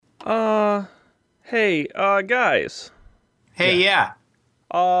Hey, guys. Hey, yeah.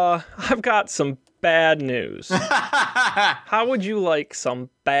 I've got some bad news. How would you like some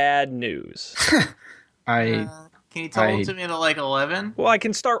bad news? I Can you tell them to me at like 11? Well, I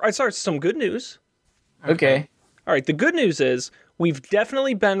start with some good news. okay. All right, the good news is we've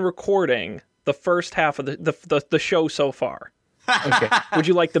definitely been recording the first half of the show so far. Okay. Would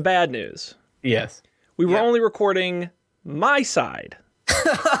you like the bad news? Yes. We were Yeah. only recording my side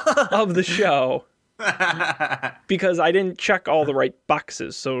of the show because I didn't check all the right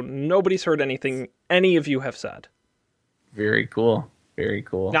boxes, so nobody's heard anything any of you have said. Very cool. Very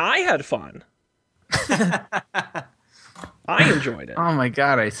cool. Now, I had fun. I enjoyed it. Oh my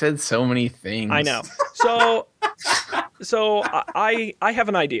god, I said so many things. I know. So I have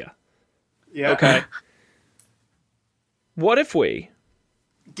an idea. Yeah. Okay. What if we...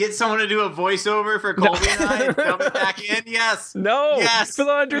 Get someone to do a voiceover for Colby and I and come back in? Yes. No! Yes. For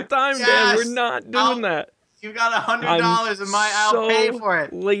the 100th time, Dan, Yes. we're not doing that. You got $100 I'm and I'll pay for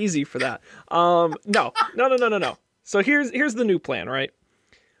it. lazy for that. No. So here's the new plan, right?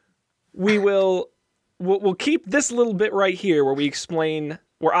 We'll keep this little bit right here where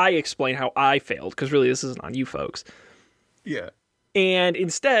I explain how I failed, because really this isn't on you folks. Yeah. And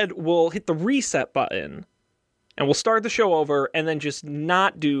instead we'll hit the reset button and we'll start the show over and then just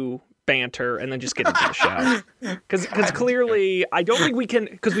not do banter and then just get into the show. Because clearly I don't think we can,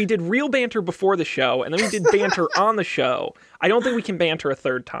 because we did real banter before the show and then we did banter on the show. I don't think we can banter a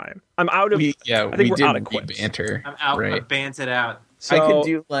third time. I'm out of, I think we we're did out of quips. banter. I'm out. Right. I bans it out. So, I could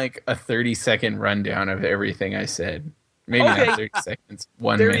do like a 30-second rundown of everything I said. Maybe Okay. not 30 seconds.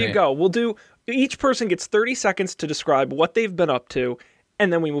 1 there minute. you go. Each person gets 30 seconds to describe what they've been up to,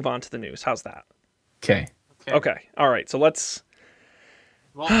 and then we move on to the news. How's that? Okay. Okay. All right. So let's.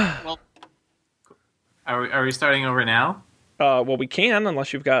 Well, are we starting over now? Well, we can,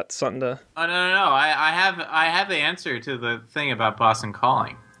 unless you've got something to. Oh no. I have the answer to the thing about Boston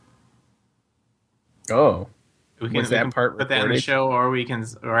Calling. Oh. We can part put that in the recorded? show, or I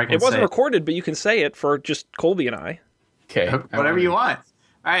can. It wasn't say recorded, but you can say it for just Colby and I. Okay. whatever you want.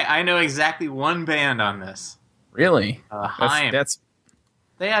 All right, I know exactly one band on this. Really? Haim. That's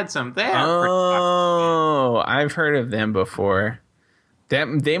They had some. They had Oh, I've heard of them before.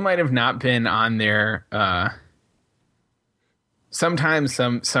 They might have not been on there. Sometimes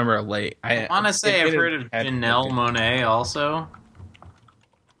some are late. I want to say I've heard of Janelle Monáe also.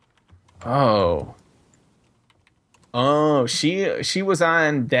 Oh, she was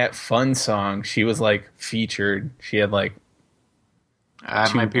on that Fun Song. She was like featured. She had like That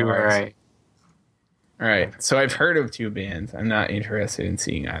two might be bars. right. All right. So I've heard of two bands. I'm not interested in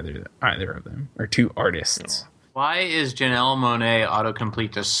seeing either of them, or two artists. Why is Janelle Monáe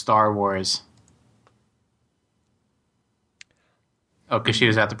autocomplete to Star Wars? Oh, because she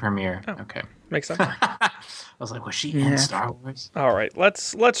was at the premiere. Oh. Okay. Makes sense. I was like, was she in Star Wars? All right.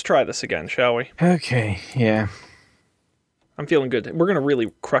 Let's try this again, shall we? Okay. Yeah. I'm feeling good. We're gonna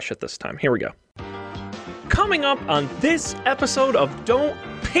really crush it this time. Here we go. Coming up on this episode of Don't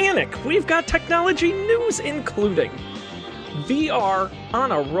Panic, we've got technology news, including VR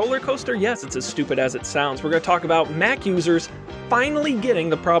on a roller coaster. Yes, it's as stupid as it sounds. We're going to talk about Mac users finally getting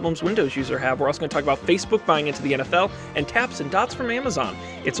the problems Windows users have. We're also going to talk about Facebook buying into the NFL and taps and dots from Amazon.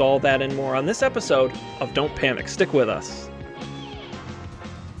 It's all that and more on this episode of Don't Panic. Stick with us.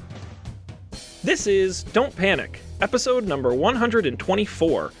 This is Don't Panic, episode number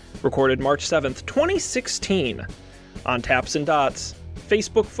 124, recorded March 7th, 2016, on Taps and Dots,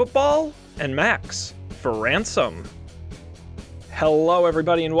 Facebook football, and Macs for ransom. Hello,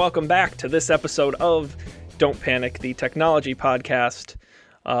 everybody, and welcome back to this episode of Don't Panic, the technology podcast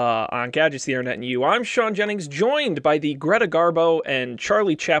on Gadgets, the Internet, and You. I'm Sean Jennings, joined by the Greta Garbo and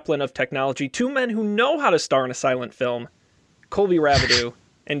Charlie Chaplin of technology, two men who know how to star in a silent film, Colby Rabideau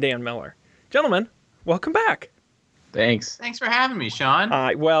and Dan Miller. Gentlemen, welcome back. Thanks. Thanks for having me, Sean.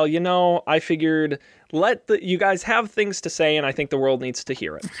 Well, I figured you guys have things to say, and I think the world needs to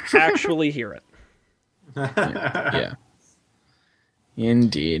hear it. Actually hear it. Yeah.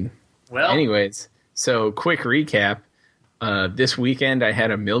 Indeed. Well, Anyways, so quick recap. This weekend I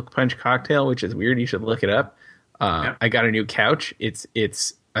had a milk punch cocktail, which is weird. You should look it up. Yep. I got a new couch. It's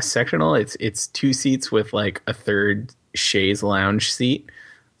a sectional. It's 2 seats with like a third chaise lounge seat.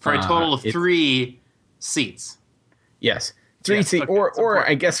 for a total of 3 seats. Yes. 3 Yes, seats, okay, or that's important.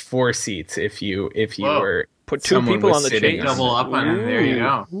 I guess 4 seats if you Whoa. were Put 2 someone people was on the sitting chaise. Double up on it. There you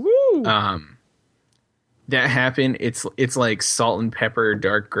go. Woo! That happened. It's like salt and pepper,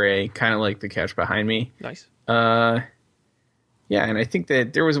 dark gray, kind of like the couch behind me. Nice. Yeah, and I think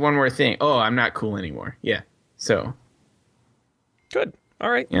that there was one more thing. Oh, I'm not cool anymore. Yeah. So Good. All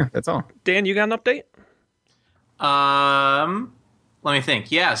right. Yeah, that's all. Dan, you got an update? Let me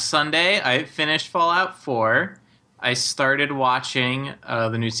think. Yeah, Sunday I finished Fallout 4. I started watching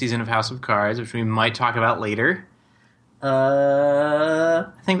the new season of House of Cards, which we might talk about later. I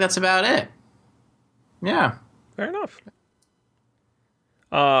think that's about it. Yeah. Fair enough.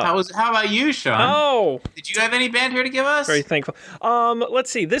 How about you, Sean? Oh, Did you have any banter to give us? very thankful. Let's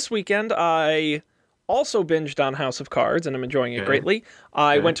see. This weekend, I also binged on House of Cards, and I'm enjoying it Good. greatly.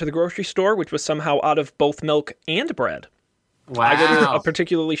 I Good. went to the grocery store, which was somehow out of both milk and bread. Wow. I go to a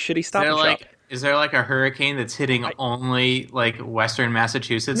particularly shitty Stop and Shop. Is there like a hurricane that's hitting only like Western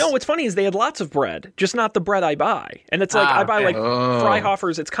Massachusetts? No, what's funny is they had lots of bread, just not the bread I buy. And it's like, I buy okay. like Oh.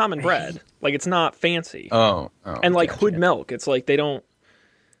 Freihofer's, it's common bread. Like, it's not fancy. Oh. And like gotcha. Hood milk, it's like they only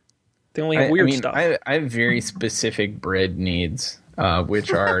have weird stuff. I have very specific bread needs,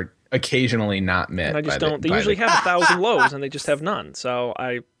 which are occasionally not met. And I just by don't. The, They by usually the, have 1,000 loaves, and they just have none. So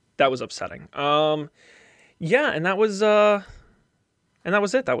that was upsetting. Yeah, and that was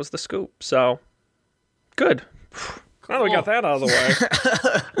it. That was the scoop. So good. Now that we got that out of the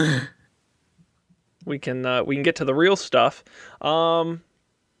way, we can get to the real stuff. The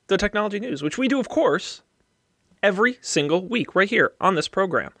technology news, which we do, of course, every single week right here on this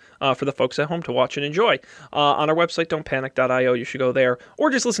program for the folks at home to watch and enjoy. On our website, don'tpanic.io, you should go there,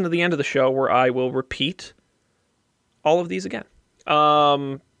 or just listen to the end of the show where I will repeat all of these again.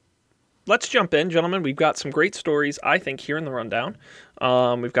 Let's jump in, gentlemen. We've got some great stories, I think, here in the rundown.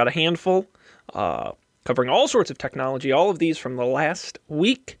 We've got a handful covering all sorts of technology, all of these from the last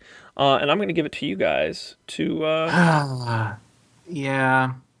week. And I'm going to give it to you guys to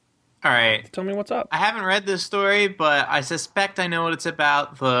Yeah. All right. tell me what's up. I haven't read this story, but I suspect I know what it's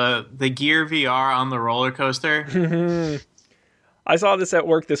about. The Gear VR on the roller coaster. I saw this at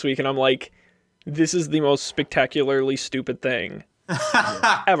work this week, and I'm like, this is the most spectacularly stupid thing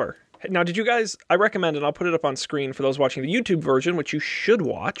ever. Now, did you guys, I recommend, and I'll put it up on screen for those watching the YouTube version, which you should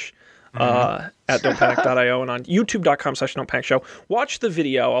watch at don'tpanic.io and on youtube.com/don'tpanicshow. Watch the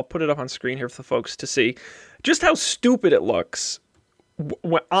video. I'll put it up on screen here for the folks to see just how stupid it looks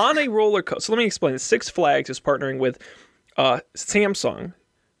on a roller coaster. So let me explain. Six Flags is partnering with Samsung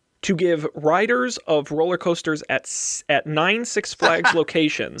to give riders of roller coasters at 9 Six Flags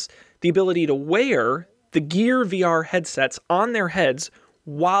locations the ability to wear the Gear VR headsets on their heads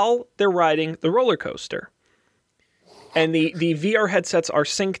while they're riding the roller coaster. And the VR headsets are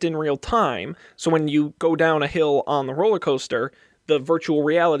synced in real time, so when you go down a hill on the roller coaster, the virtual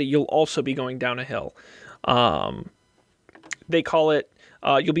reality, you'll also be going down a hill. They call it,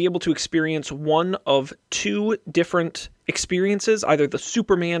 you'll be able to experience one of two different experiences, either the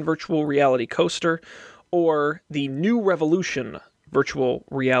Superman virtual reality coaster or the New Revolution virtual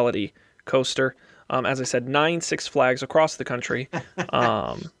reality coaster. As I said, 9 Six Flags across the country.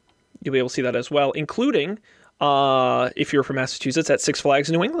 You'll be able to see that as well, including if you're from Massachusetts at Six Flags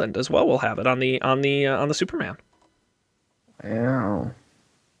New England as well. We'll have it on the Superman. Wow.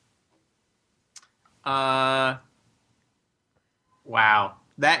 Wow.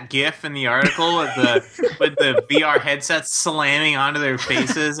 That GIF in the article with the VR headsets slamming onto their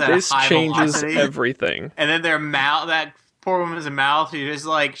faces at This a high changes velocity. everything. And then their mouth, that poor woman's mouth,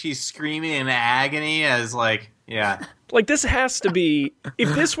 she's screaming in agony as yeah. Like, this has to be,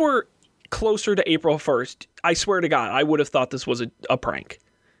 if this were closer to April 1st, I swear to God, I would have thought this was a prank.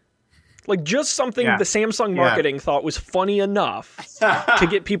 Like, just something Yeah. the Samsung marketing thought was funny enough to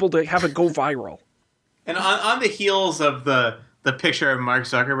get people to have it go viral. And on the heels of the picture of Mark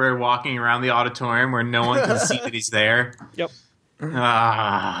Zuckerberg walking around the auditorium where no one can see that he's there. Yep.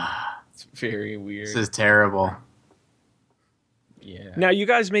 It's very weird. This is terrible. Yeah. Now, you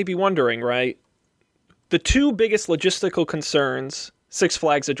guys may be wondering, right? The two biggest logistical concerns Six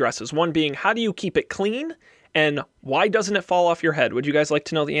Flags addresses, one being, how do you keep it clean? And why doesn't it fall off your head? Would you guys like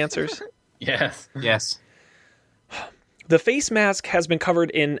to know the answers? Yes. Yes. The face mask has been covered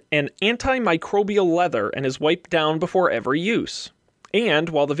in an antimicrobial leather and is wiped down before every use. And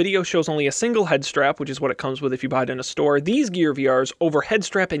while the video shows only a single head strap, which is what it comes with if you buy it in a store, these Gear VR's over head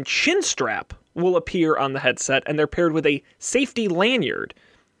strap and chin strap will appear on the headset, and they're paired with a safety lanyard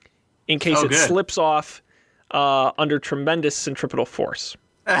in case it good. slips off under tremendous centripetal force.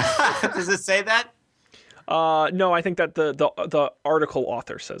 Does it say that? No, I think that the article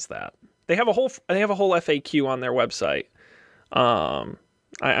author says that. They have a whole FAQ on their website.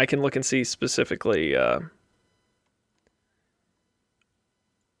 I can look and see specifically.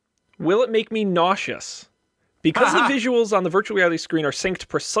 Will it make me nauseous? Because the visuals on the virtual reality screen are synced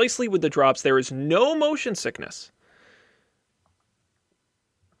precisely with the drops, there is no motion sickness.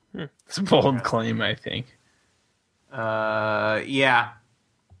 It's a bold claim, I think. Yeah.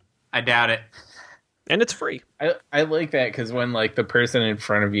 I doubt it. And it's free. I like that because when like the person in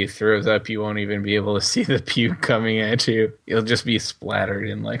front of you throws up, you won't even be able to see the puke coming at you. You'll just be splattered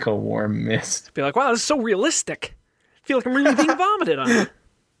in like a warm mist. Be like, wow, this is so realistic. I feel like I'm really being vomited on.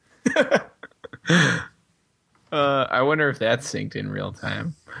 I wonder if that's synced in real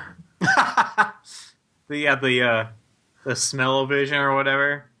time. The smell-o-vision or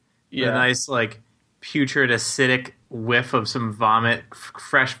whatever. Yeah. The nice like putrid acidic whiff of some vomit,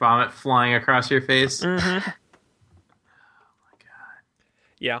 fresh vomit flying across your face. Mm-hmm.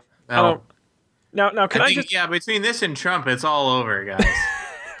 Yeah. Well, Now, can I yeah, between this and Trump, it's all over, guys.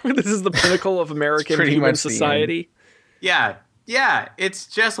 This is the pinnacle of American pretty human much the society. Yeah, it's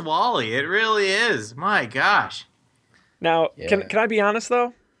just Wally. It really is. My gosh. Now, Yeah. can I be honest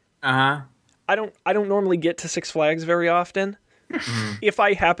though? Uh-huh. I don't normally get to Six Flags very often. If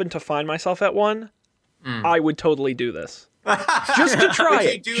I happen to find myself at one, I would totally do this. Just to try Would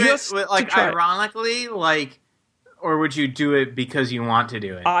it. you do Just it, like, to try it. ironically, like, or would you do it because you want to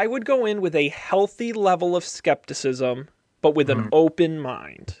do it? I would go in with a healthy level of skepticism, but with an open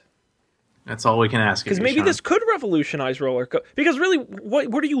mind. That's all we can ask. Because maybe this could revolutionize roller coaster. Because really,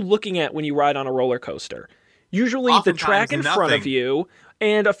 what are you looking at when you ride on a roller coaster? Usually the Oftentimes track in front of nothing. you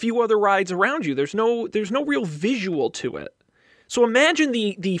and a few other rides around you. There's no real visual to it. So imagine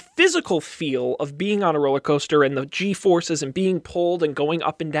the physical feel of being on a roller coaster and the G-forces and being pulled and going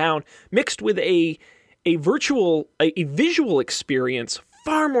up and down, mixed with a visual experience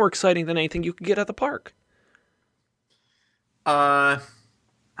far more exciting than anything you could get at the park.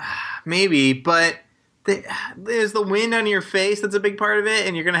 Maybe, but there's the wind on your face that's a big part of it,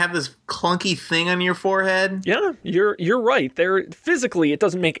 and you're gonna have this clunky thing on your forehead. Yeah, you're right. There physically it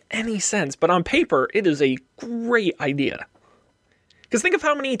doesn't make any sense, but on paper it is a great idea. Because think of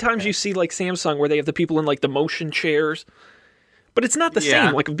how many times you see like Samsung where they have the people in like the motion chairs, but it's not the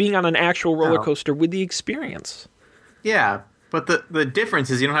same like being on an actual roller coaster with the experience. Yeah, but the difference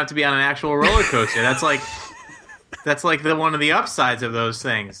is you don't have to be on an actual roller coaster. That's like one of the upsides of those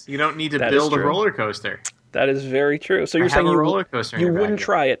things. You don't need to That is build a true. roller coaster. That is very true. So you're have saying a roller coaster in you your wouldn't backyard.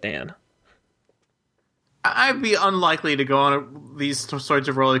 try it, Dan? I'd be unlikely to go on these sorts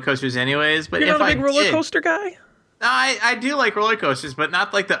of roller coasters anyways. But You're if not a big I roller did, coaster guy? No, I do like roller coasters, but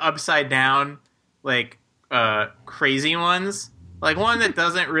not like the upside down, like crazy ones. Like one that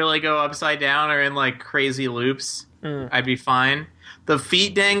doesn't really go upside down or in like crazy loops. I'd be fine. The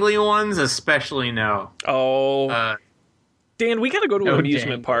feet dangly ones, especially no. Oh, Dan, we got to go to an No amusement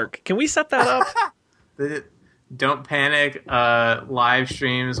dangle. park. Can we set that up? The Don't Panic live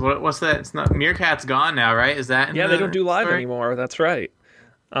streams. What's that? It's not Meerkat's gone now, right? Is that? In Yeah, the they don't do live story? anymore. That's right.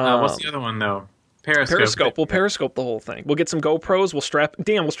 What's the other one though? Periscope. We'll Periscope the whole thing. We'll get some GoPros. We'll strap a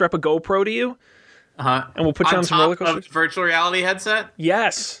GoPro to you, and we'll put you on some roller top of coasters. virtual reality headset.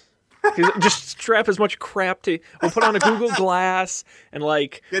 Yes. Just strap as much crap to. We'll put on a Google Glass and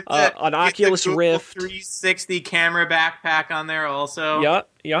like Get an Oculus get the Google Rift. 360 camera backpack on there also.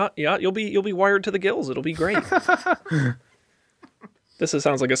 Yeah. You'll be wired to the gills. It'll be great.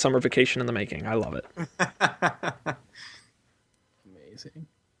 Sounds like a summer vacation in the making. I love it. Amazing.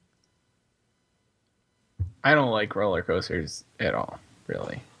 I don't like roller coasters at all,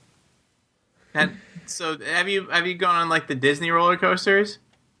 really. And so have you gone on like the Disney roller coasters?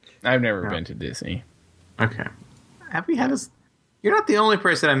 I've never been to Disney. Okay. Have we had You're not the only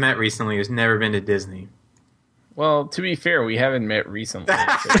person I met recently who's never been to Disney. Well, to be fair, we haven't met recently.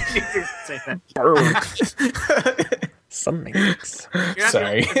 Some mix. You're not the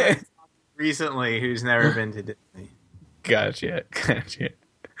Sorry. only person recently who's never been to Disney. Gotcha.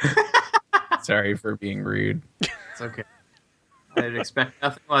 Sorry for being rude. It's okay. I'd expect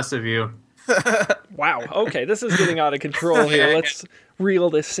nothing less of you. Wow. Okay, this is getting out of control here. Let's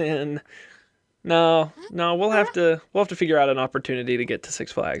reel this in. No, we'll have to figure out an opportunity to get to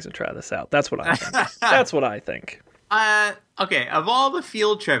Six Flags and try this out. That's what I think. That's what I think. Okay, of all the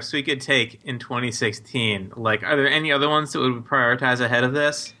field trips we could take in 2016, like, are there any other ones that would prioritize ahead of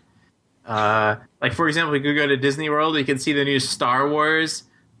this? Like, for example, we could go to Disney World. We could see the new Star Wars,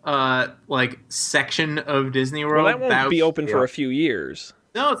 like, section of Disney World. Well, that won't be open for a few years.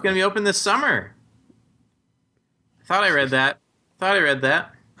 No, it's going to be open this summer. I thought I read that.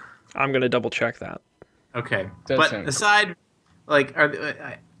 I'm going to double check that. Okay, Does but sound aside, like,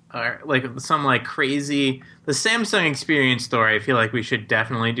 are like some like crazy the Samsung Experience store? I feel like we should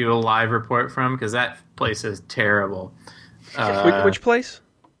definitely do a live report from because that place is terrible. Which place?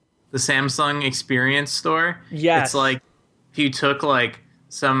 The Samsung Experience store. Yes. It's like if you took like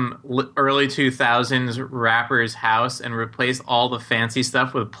some early 2000s rapper's house and replaced all the fancy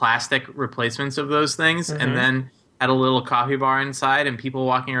stuff with plastic replacements of those things, and then at a little coffee bar inside and people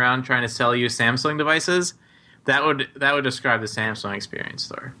walking around trying to sell you Samsung devices, that would describe the Samsung experience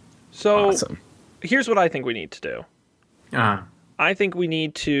store. So Awesome. here's what I think we need to do. Uh, I think we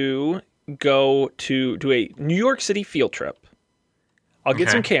need to go to do a New York City field trip. I'll get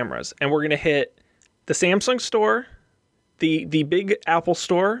Okay. some cameras, and we're going to hit the Samsung store, the big Apple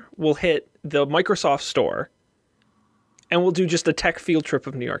store. We'll hit the Microsoft store, and we'll do just a tech field trip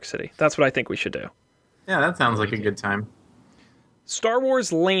of New York City. That's what I think we should do. yeah, that sounds like a good time. Star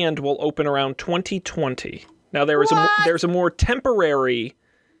Wars Land will open around 2020. Now there's a more temporary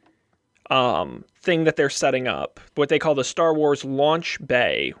thing that they're setting up, what they call the Star Wars Launch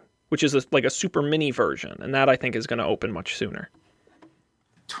Bay, which is like a super mini version, and that I think is going to open much sooner.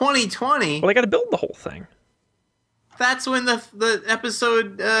 2020? Well, they got to build the whole thing. That's when the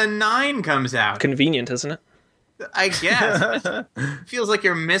episode 9 comes out. Convenient, isn't it? I guess. Feels like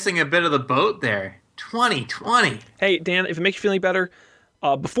you're missing a bit of the boat there. 2020. Hey, Dan, if it makes you feel any better,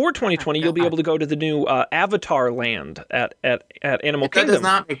 before 2020, you'll be able to go to the new Avatar Land at Animal That Kingdom. does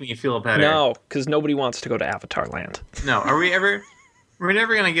not make me feel better. No, because nobody wants to go to Avatar Land. No. Are we ever? We're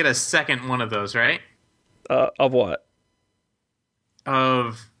never gonna get a second one of those, right? Of what?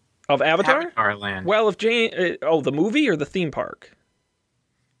 Of Avatar? Avatar Land. Well, if Jane... the movie or the theme park?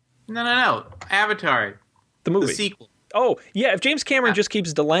 No. Avatar. The movie. The sequel. Oh, yeah, if James Cameron just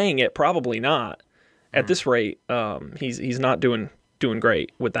keeps delaying it, probably not. At this rate, he's not doing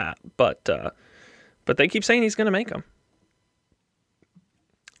great with that. But they keep saying he's going to make them.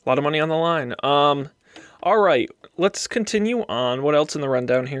 A lot of money on the line. All right, let's continue on. What else in the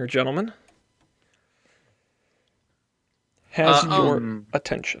rundown here, gentlemen? Has your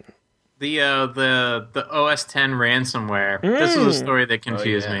attention? The OS 10 ransomware. This was a story that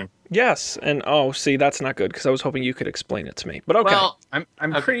confused me. Yes, and see, that's not good because I was hoping you could explain it to me. But okay. Well,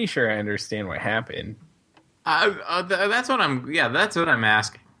 I'm pretty sure I understand what happened. that's what I'm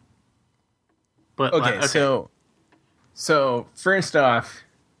asking. But Okay, so first off,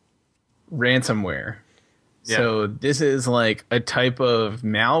 ransomware. Yeah. So this is like a type of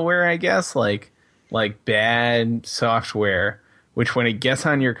malware, I guess, like bad software, which when it gets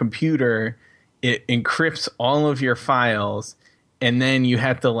on your computer, it encrypts all of your files, and then you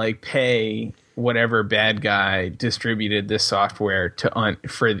have to like pay whatever bad guy distributed this software to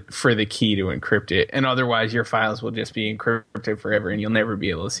for the key to encrypt it, and otherwise your files will just be encrypted forever, and you'll never be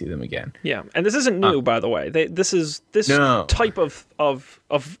able to see them again. Yeah, and this isn't new, by the way. This No. type of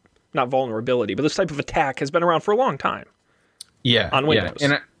not vulnerability, but this type of attack has been around for a long time. Yeah, on Windows.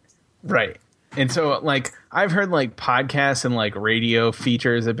 Yeah. Right. And so like I've heard like podcasts and like radio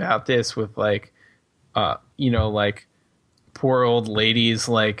features about this with like like poor old ladies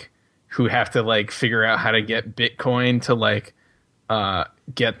like who have to like figure out how to get Bitcoin to like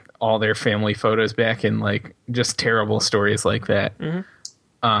get all their family photos back, and like just terrible stories like that.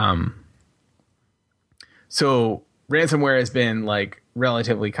 Mm-hmm. So ransomware has been like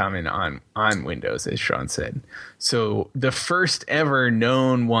relatively common on Windows, as Sean said. So the first ever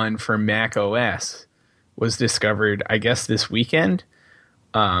known one for Mac OS was discovered, I guess, this weekend.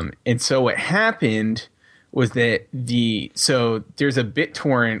 And so what happened was that there's a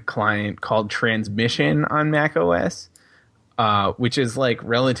BitTorrent client called Transmission on Mac OS, which is like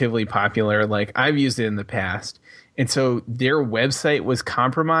relatively popular. Like I've used it in the past. And so their website was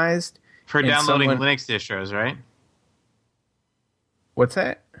compromised. For downloading Linux distros, right? What's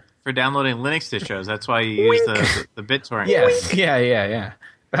that? For downloading Linux distros. That's why you use the BitTorrent. Yes. Yeah.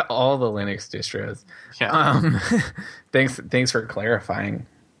 All the Linux distros. Yeah. Thanks for clarifying.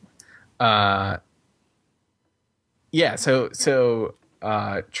 So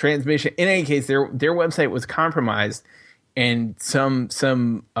Transmission, in any case, their website was compromised, and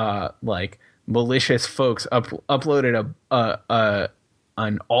some like malicious folks uploaded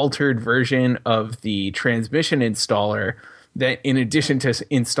an altered version of the Transmission installer that, in addition to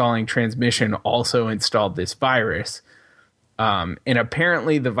installing Transmission, also installed this virus. And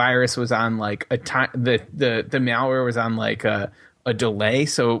apparently the virus was on like the malware was on like a delay,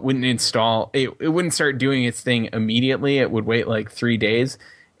 so it wouldn't install. It wouldn't start doing its thing immediately. It would wait like 3 days,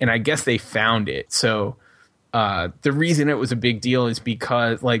 and I guess they found it. So the reason it was a big deal is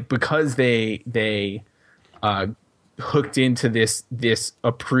because they hooked into this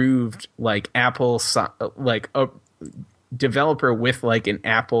approved like Apple like a developer with like an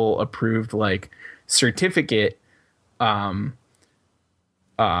Apple approved like certificate.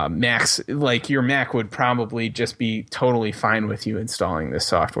 Macs, like your Mac would probably just be totally fine with you installing this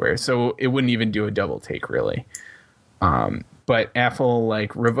software, so it wouldn't even do a double take really. But Apple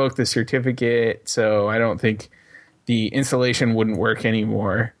like revoked the certificate, so I don't think the installation wouldn't work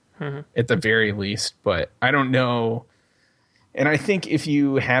anymore. at the very least. But I don't know. And I think if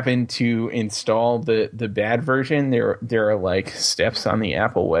you happen to install the bad version, there are like steps on the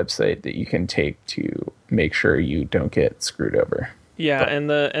Apple website that you can take to make sure you don't get screwed over. Yeah, and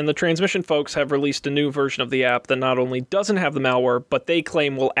the transmission folks have released a new version of the app that not only doesn't have the malware, but they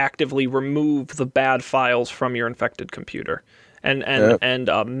claim will actively remove the bad files from your infected computer. And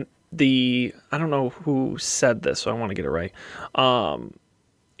the I don't know who said this, so I want to get it right.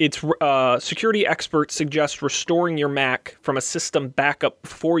 It's security experts suggest restoring your Mac from a system backup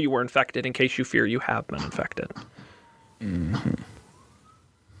before you were infected in case you fear you have been infected.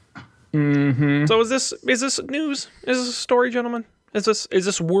 So is this news? Is this a story, gentlemen? Is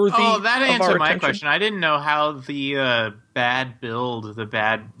this worthy? Oh, that of answered our my attention? question. I didn't know how the bad build, the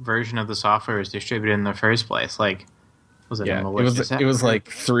bad version of the software is distributed in the first place. Like, was it a malicious it was like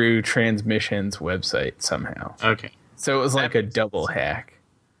through Transmission's website somehow. Okay. So it was like a double hack.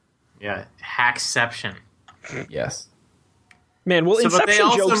 Yeah, hackception. Yes. Man, will But they Inception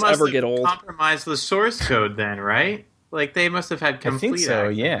also jokes must ever have get old? compromised the source code then, right? Like, they must have had complete I think so,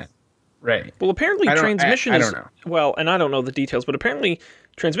 access. yeah. Right. Well, apparently Transmission I is don't know. well, and I don't know the details, but apparently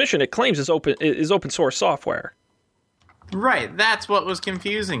Transmission, it claims, is open source software. Right, that's what was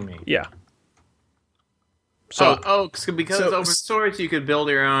confusing me. Yeah. So Because it's open source, you could build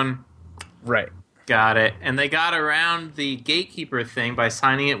your own. Right. Got it. And they got around the gatekeeper thing by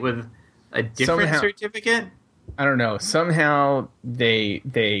signing it with a different certificate? I don't know. Somehow they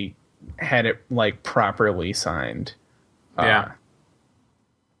had it like properly signed. Yeah.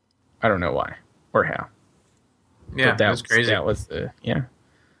 I don't know why or how. Yeah, that was crazy. That was the it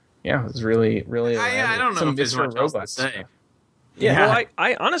was really I don't know some if there's Mr. much else to Robot say. stuff. yeah. Well,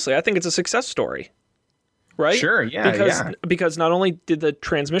 I honestly I think it's a success story. Right? Sure, yeah. Because not only did the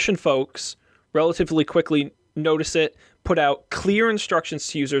Transmission folks relatively quickly notice it, put out clear instructions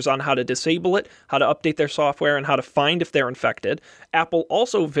to users on how to disable it, how to update their software, and how to find if they're infected. Apple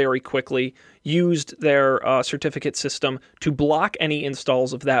also very quickly used their certificate system to block any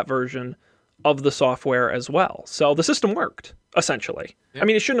installs of that version of the software as well. So the system worked, essentially. Yeah. I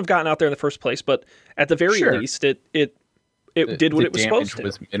mean, it shouldn't have gotten out there in the first place, but at the very least, it did what it was supposed to. The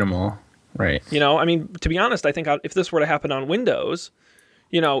damage was minimal, right? You know, I mean, to be honest, I think if this were to happen on Windows,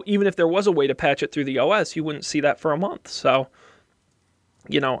 you know, even if there was a way to patch it through the OS, you wouldn't see that for a month. So,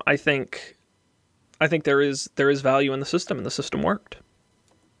 you know, I think there is value in the system, and the system worked.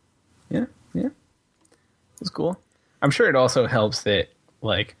 Yeah. It was cool. I'm sure it also helps that,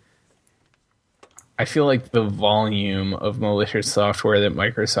 like, I feel like the volume of malicious software that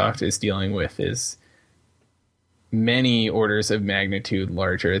Microsoft is dealing with is many orders of magnitude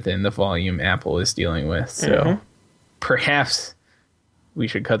larger than the volume Apple is dealing with. So perhaps we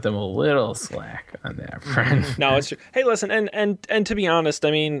should cut them a little slack on that front. No, it's true. Hey, listen, and to be honest,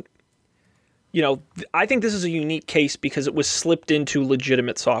 I mean, you know, I think this is a unique case because it was slipped into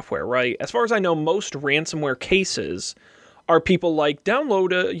legitimate software, right? As far as I know, most ransomware cases are people like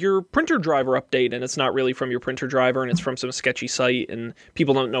download your printer driver update, and it's not really from your printer driver, and it's from some sketchy site, and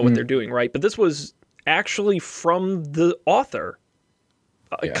people don't know what they're doing, right? But this was actually from the author,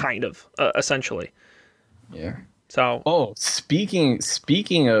 kind of, essentially. Yeah. So,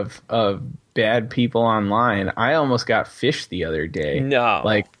 speaking of bad people online, I almost got phished the other day. No.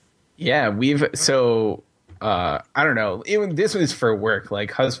 Like, yeah, I don't know. This was for work.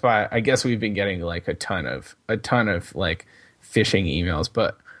 Like HubSpot, I guess we've been getting like a ton of like phishing emails,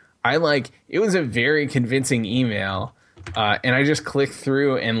 but it was a very convincing email. And I just clicked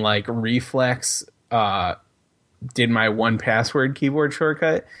through and like Reflex, did my 1Password keyboard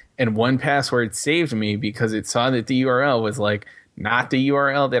shortcut, and 1Password saved me because it saw that the URL was like not the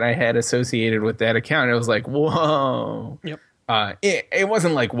URL that I had associated with that account. It was like, whoa. Yep. It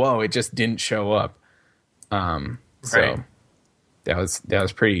wasn't like, whoa, it just didn't show up. So that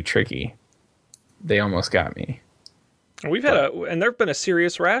was pretty tricky. They almost got me. We've had and there've been a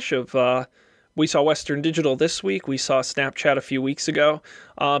serious rash of, we saw Western Digital this week. We saw Snapchat a few weeks ago,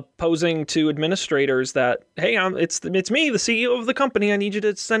 posing to administrators that, hey, it's me, the CEO of the company. I need you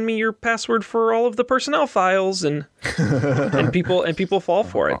to send me your password for all of the personnel files, and people fall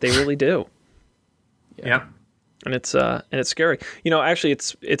for it. They really do. Yeah. Yep. And it's scary. You know, actually,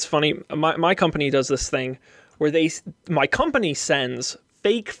 it's funny. My company does this thing where my company sends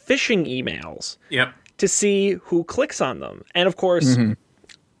fake phishing emails. Yep. To see who clicks on them, and of course,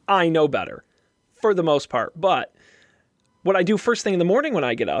 I know better for the most part. But what I do first thing in the morning when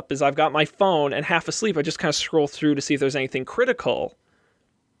I get up is I've got my phone, and half asleep, I just kind of scroll through to see if there's anything critical,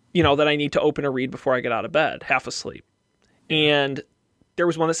 you know, that I need to open or read before I get out of bed, half asleep. And there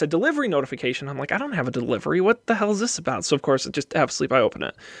was one that said delivery notification. I'm like, I don't have a delivery. What the hell is this about? So of course, just half asleep, I open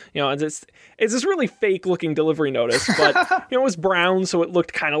it. And it's this really fake looking delivery notice, but it was brown, so it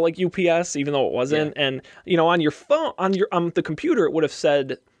looked kind of like UPS, even though it wasn't. Yeah. And on your phone, on the computer, it would have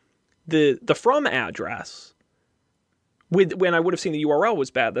said the from address. When I would have seen the URL was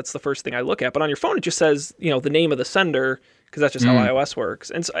bad, that's the first thing I look at. But on your phone, it just says the name of the sender, because that's just how iOS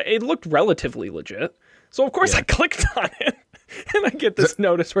works. And so it looked relatively legit. So of course I clicked on it. And I get this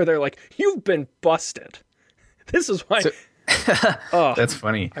notice where they're like, "You've been busted." This is why. That's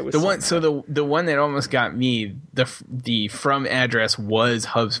funny. The one that almost got me, the from address was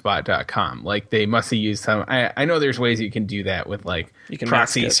HubSpot.com. Like they must have used some. I know there's ways you can do that with like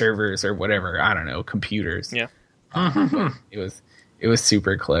proxy servers or whatever. I don't know, computers. Yeah. It was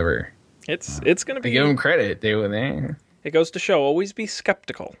super clever. It's gonna be. I give them credit. It goes to show, always be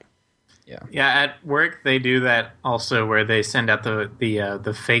skeptical. Yeah. At work they do that also, where they send out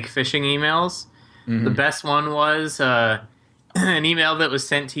the fake phishing emails. Mm-hmm. The best one was an email that was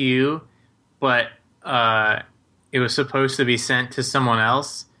sent to you, but it was supposed to be sent to someone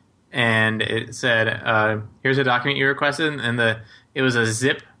else, and it said, "Here's a document you requested," and it was a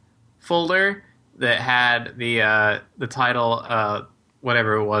zip folder that had the title,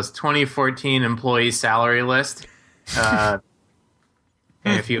 whatever it was, 2014 employee salary list.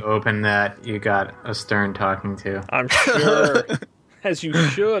 And if you open that, you got a stern talking to. I'm sure. As you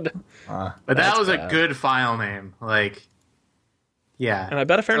should. But that was bad. A good file name. Like, yeah. And I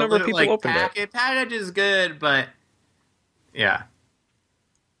bet a fair number of people opened it. Package is good, but yeah.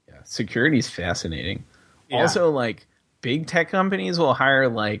 Yeah. Security's fascinating. Yeah. Also, like, big tech companies will hire,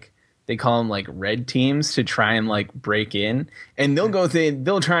 like, they call them, like, red teams to try and, like, break in. And they'll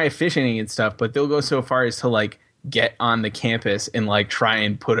try phishing and stuff, but they'll go so far as to, like, get on the campus and like try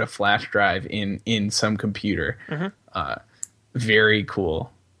and put a flash drive in some computer. Mm-hmm. Very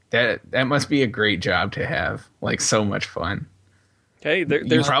cool. That must be a great job to have. Like so much fun. Okay,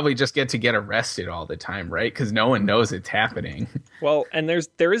 you probably just get arrested all the time, right? Because no one knows it's happening. Well, and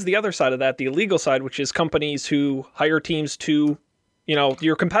there is the other side of that, the illegal side, which is companies who hire teams to,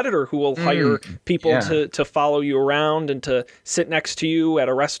 your competitor who will hire people to follow you around and to sit next to you at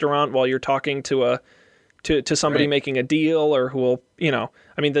a restaurant while you're talking to somebody making a deal, or who will,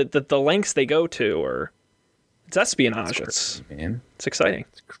 the lengths they go to, or it's espionage. It's crazy, man. It's exciting.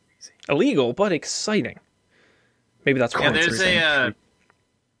 It's crazy. Illegal, but exciting. Maybe that's why. Yeah,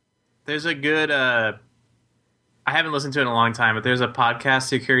 there's a good, I haven't listened to it in a long time, but there's a podcast,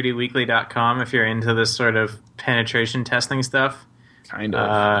 securityweekly.com, if you're into this sort of penetration testing stuff. Kind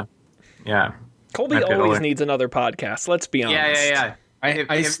of. Yeah. Colby always needs another podcast. Let's be honest. Yeah.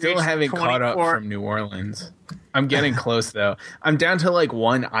 I still haven't caught up from New Orleans. I'm getting close, though. I'm down to like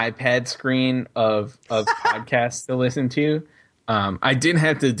one iPad screen of podcasts to listen to. I did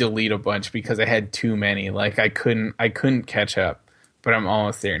have to delete a bunch because I had too many. Like I couldn't catch up, but I'm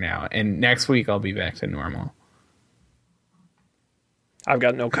almost there now. And next week I'll be back to normal. I've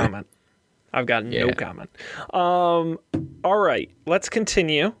got no comment. No comment. All right, let's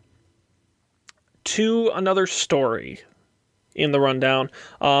continue to another story in the rundown.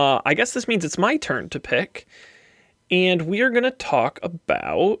 I guess this means it's my turn to pick, and we are going to talk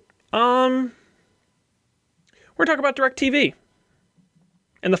about DirecTV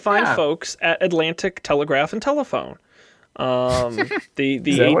and the fine folks at Atlantic Telegraph and Telephone. The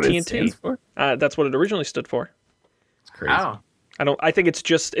AT&T. That's what it originally stood for. It's crazy. Oh. I think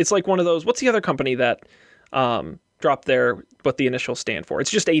it's like one of those. What's the other company that dropped what the initials stand for? It's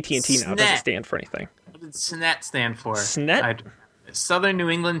just AT&T now. It doesn't stand for anything. What did SNET stand for? SNET? Southern New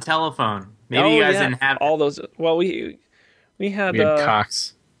England Telephone. Maybe you guys didn't have all those. Well, we had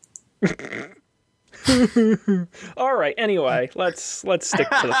Cox. All right. Anyway, let's stick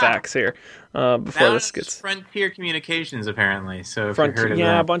to the facts here before this gets. Frontier Communications, apparently. So if you heard of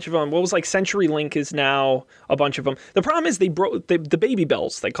that. A bunch of them. What was like CenturyLink is now a bunch of them. The problem is they broke the Baby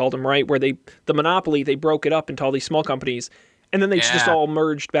Bells. They called them, right, where the monopoly, they broke it up into all these small companies, and then they just all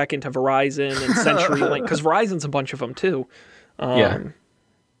merged back into Verizon and CenturyLink, because Verizon's a bunch of them too.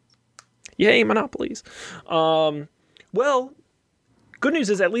 Yay, monopolies. Well, good news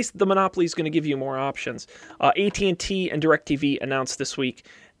is at least the monopoly is going to give you more options. AT&T and DirecTV announced this week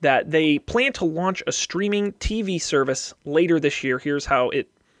that they plan to launch a streaming TV service later this year. Here's how it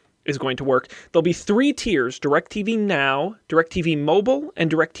is going to work. There'll be 3 tiers: DirecTV Now, DirecTV Mobile,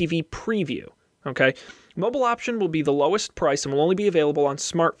 and DirecTV Preview. Okay? Mobile option will be the lowest price and will only be available on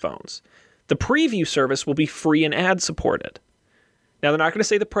smartphones. The Preview service will be free and ad-supported. Now, they're not going to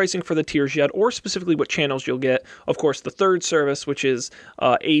say the pricing for the tiers yet, or specifically what channels you'll get. Of course, the third service, which is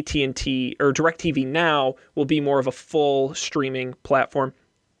AT&T or DirecTV Now, will be more of a full streaming platform.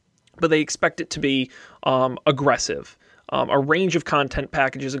 But they expect it to be aggressive. A range of content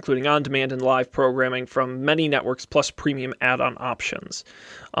packages, including on-demand and live programming from many networks, plus premium add-on options.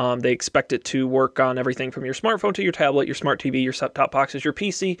 They expect it to work on everything from your smartphone to your tablet, your smart TV, your set-top boxes, your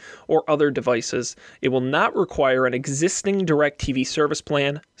PC, or other devices. It will not require an existing DirecTV service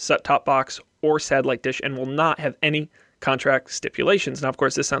plan, set-top box, or satellite dish, and will not have any contract stipulations. Now, of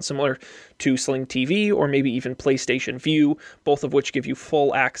course, this sounds similar to Sling TV or maybe even PlayStation Vue, both of which give you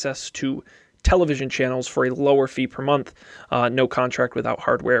full access to television channels for a lower fee per month, no contract without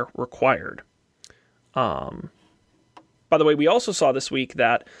hardware required. By the way, we also saw this week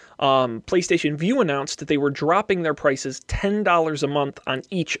that PlayStation Vue announced that they were dropping their prices $10 a month on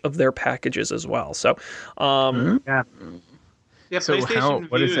each of their packages as well. So, Yeah, So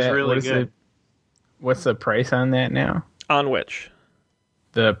PlayStation what Vue is is that? really good. What's the price on that now? on which?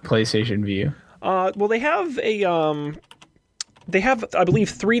 The PlayStation Vue. Well, they have I believe,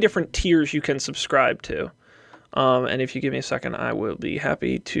 3 different tiers you can subscribe to. And if you give me a second, I will be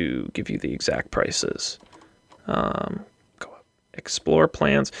happy to give you the exact prices. Go up, explore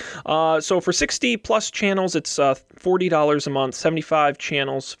plans. So for 60 plus channels, it's $40 a month. 75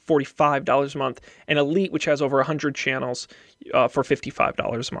 channels, $45 a month. And Elite, which has over 100 channels, for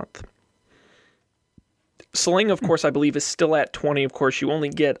 $55 a month. Sling, of course, I believe is still at 20. Of course, you only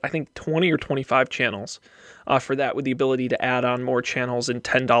get, I think, 20 or 25 channels for that, with the ability to add on more channels in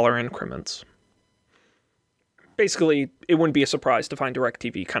 $10 increments. Basically, it wouldn't be a surprise to find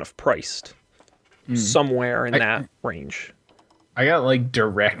DirecTV kind of priced somewhere in that range. I got like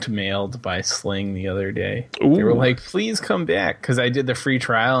direct mailed by Sling the other day. Ooh. They were like, please come back, because I did the free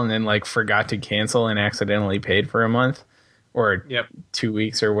trial and then like forgot to cancel and accidentally paid for a month or 2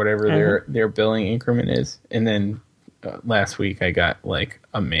 weeks or whatever their billing increment is. And then last week I got like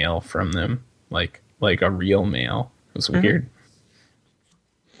a mail from them, like a real mail. It was weird.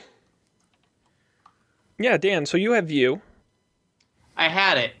 Yeah, Dan, so you have Vue. I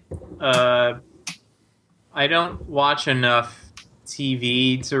had it. I don't watch enough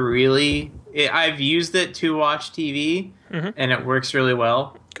TV to really... I've used it to watch TV, and it works really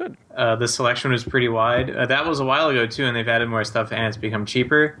well. Good. The selection was pretty wide. That was a while ago, too, and they've added more stuff, and it's become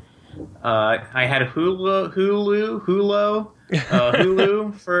cheaper. I had Hulu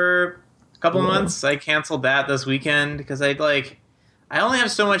for a couple months. I canceled that this weekend because I only have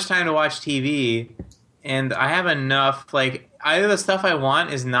so much time to watch TV, and I have enough, like, either the stuff I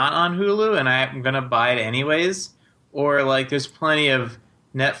want is not on Hulu and I'm going to buy it anyways, or, like, there's plenty of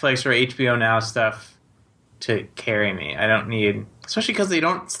Netflix or HBO Now stuff to carry me. I don't need, especially because they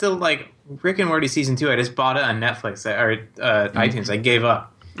don't still, like, Rick and Morty Season 2, I just bought it on Netflix, or iTunes. I gave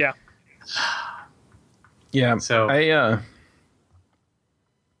up. Yeah. Yeah. So I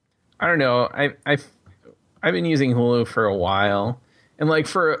don't know. I've been using Hulu for a while. And like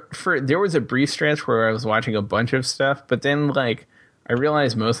for there was a brief stretch where I was watching a bunch of stuff, but then like I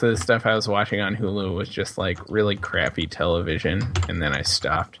realized most of the stuff I was watching on Hulu was just like really crappy television, and then I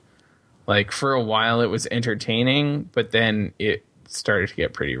stopped. Like for a while it was entertaining, but then it started to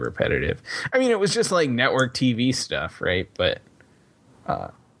get pretty repetitive. I mean, it was just like network TV stuff, right? But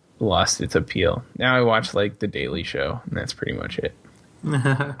lost its appeal. Now I watch like The Daily Show, and that's pretty much it.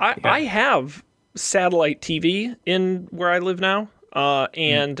 I have satellite TV in where I live now.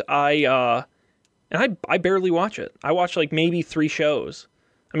 And I barely watch it. I watch like maybe 3 shows.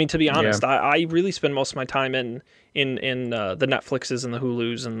 I mean, to be honest, I really spend most of my time in the Netflixes and the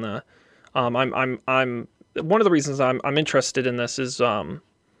Hulus and the I'm one of the reasons I'm interested in this is I'm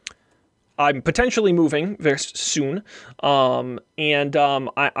potentially moving very soon, and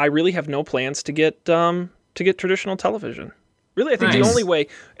I really have no plans to get traditional television. Really, I think the only way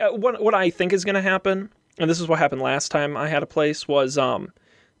what I think is going to happen. And this is what happened last time I had a place, was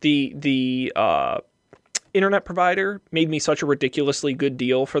the internet provider made me such a ridiculously good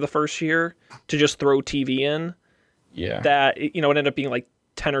deal for the first year to just throw TV in. Yeah. That, it ended up being like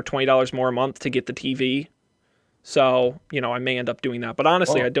 $10 or $20 more a month to get the TV. So, I may end up doing that. But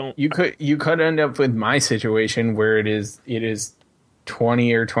honestly, I don't. You could end up with my situation where it is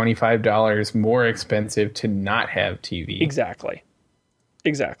 $20 or $25 more expensive to not have TV. Exactly.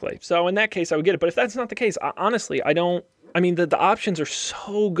 So in that case, I would get it. But if that's not the case, honestly, I don't. I mean, the options are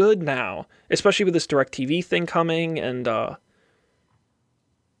so good now, especially with this DirecTV thing coming, and it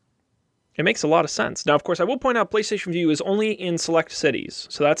makes a lot of sense. Now, of course, I will point out PlayStation Vue is only in select cities,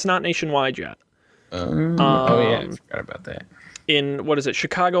 so that's not nationwide yet. I forgot about that. In,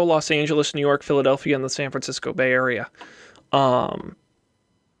 Chicago, Los Angeles, New York, Philadelphia, and the San Francisco Bay Area.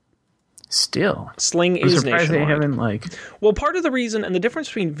 Still, Sling I'm is surprised they nationwide. haven't like. Well, part of the reason and the difference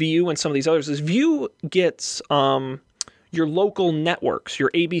between View and some of these others is View gets your local networks, your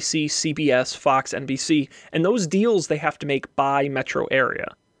ABC, CBS, Fox, NBC, and those deals they have to make by metro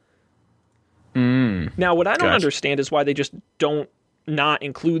area. Now, what I don't Gotcha. understand is why they just don't not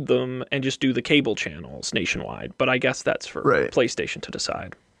include them and just do the cable channels nationwide. But I guess that's for Right. PlayStation to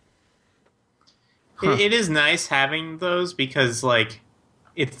decide. It is nice having those because, like,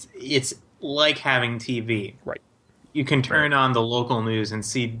 it's like having TV. Right. You can turn on the local news and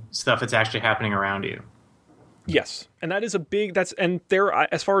see stuff that's actually happening around you. Yes, and that is a big. And they're,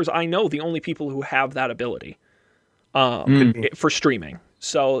 as far as I know, the only people who have that ability for streaming.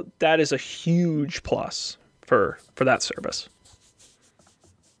 So that is a huge plus for that service.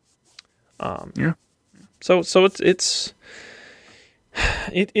 Yeah. So it's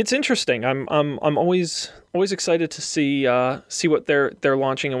interesting. I'm always excited to see what they're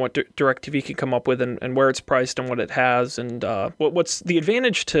launching and what DirecTV can come up with and where it's priced and what it has and what's the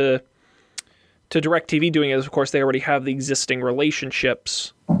advantage to DirecTV doing it is, of course, they already have the existing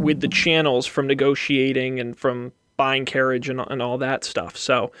relationships with the channels from negotiating and from buying carriage and all that stuff.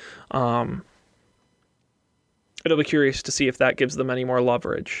 So it'll be curious to see if that gives them any more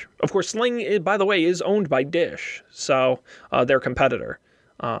leverage. Of course, Sling, by the way, is owned by Dish, so their competitor.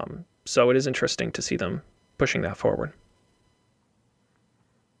 So it is interesting to see them pushing that forward.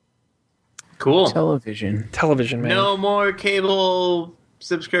 Cool. Television. Television, man. No more cable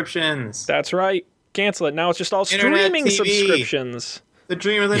subscriptions. That's right. Cancel it. Now it's just all Internet streaming TV. subscriptions The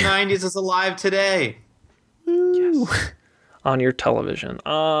dream of the 90s is alive today. on your television.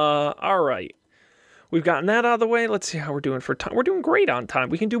 All right. We've gotten that out of the way. Let's see how we're doing for time. We're doing great on time.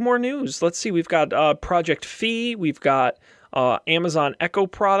 We can do more news. Let's see. We've got Project Phi. We've got Amazon Echo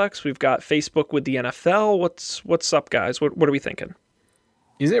products. We've got Facebook with the NFL. What's up, guys? What are we thinking?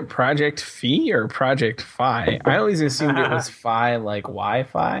 Is it Project Phi or Project Phi? I always assumed it was Phi like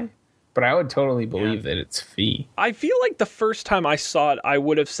Wi-Fi, but I would totally believe that it's Phi. I feel like the first time I saw it, I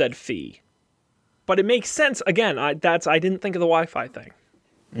would have said Phi. But it makes sense. Again, I didn't think of the Wi-Fi thing.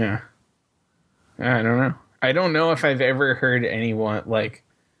 Yeah. I don't know. I don't know if I've ever heard anyone like.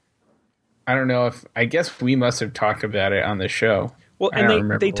 I don't know if. I guess we must have talked about it on the show. Well, I don't and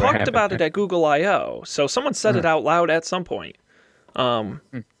remember they what talked happened about it there. at Google I/O. So someone said it out loud at some point.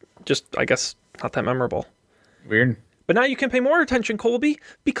 Just, I guess, not that memorable. Weird. But now you can pay more attention, Colby,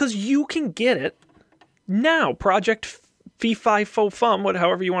 because you can get it now. Project Phi Fo Fum,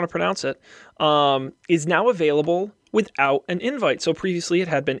 however you want to pronounce it, is now available without an invite. So previously it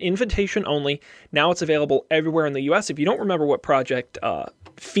had been invitation only. Now it's available everywhere in the U.S. If you don't remember what Project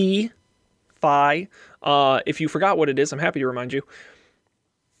Phi, if you forgot what it is, I'm happy to remind you.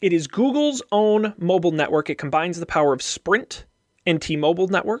 It is Google's own mobile network. It combines the power of Sprint and T-Mobile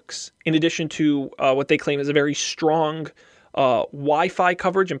networks, in addition to what they claim is a very strong Wi-Fi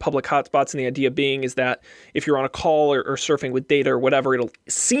coverage and public hotspots. And the idea being is that if you're on a call or surfing with data or whatever, it'll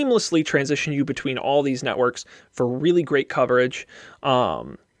seamlessly transition you between all these networks for really great coverage.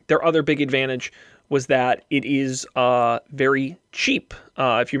 Their other big advantage was that it is very cheap.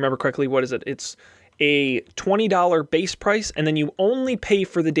 If you remember correctly, what is it? It's a $20 base price, and then you only pay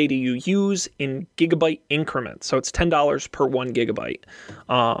for the data you use in gigabyte increments. So it's $10 per 1 gigabyte.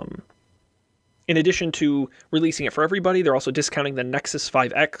 In addition to releasing it for everybody, they're also discounting the Nexus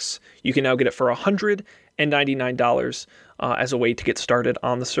 5X. You can now get it for $199 as a way to get started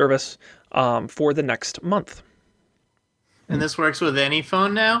on the service for the next month. And this works with any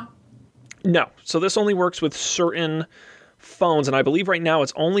phone now? No. So this only works with certain phones, and I believe right now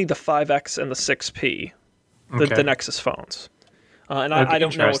it's only the 5X and the 6P, the Nexus phones. And I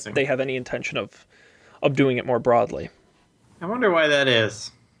don't know if they have any intention of doing it more broadly. I wonder why that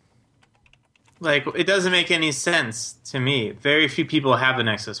is. Like, it doesn't make any sense to me. Very few people have the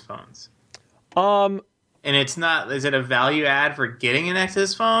Nexus phones. And it's not... Is it a value add for getting a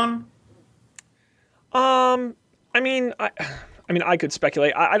Nexus phone? I mean, I could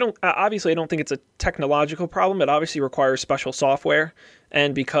speculate. I don't think it's a technological problem. It obviously requires special software,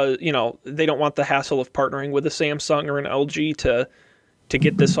 and because they don't want the hassle of partnering with a Samsung or an LG to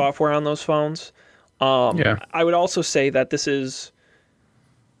get this software on those phones. I would also say that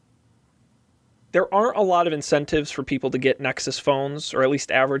there aren't a lot of incentives for people to get Nexus phones, or at least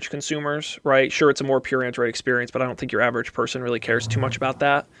average consumers, right? Sure, it's a more pure Android experience, but I don't think your average person really cares too much about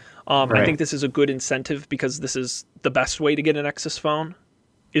that. I think this is a good incentive because this is the best way to get a Nexus phone,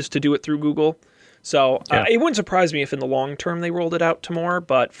 is to do it through Google. So it wouldn't surprise me if in the long term they rolled it out to more,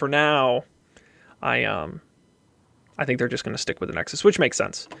 but for now, I think they're just going to stick with the Nexus, which makes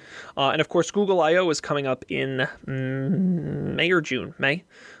sense. And of course, Google I/O is coming up in May or June. May.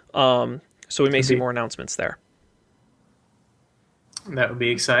 So we may see more announcements there. That would be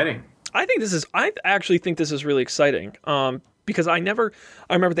exciting. I actually think this is really exciting. Because I remember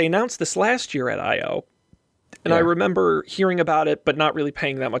they announced this last year at I/O, and I remember hearing about it, but not really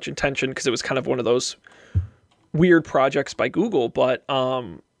paying that much attention because it was kind of one of those weird projects by Google. But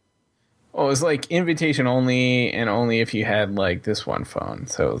well, it was like invitation only, and only if you had like this one phone.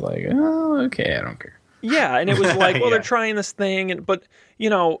 So it was like, oh, okay, I don't care. Yeah, and it was like, well, they're trying this thing, but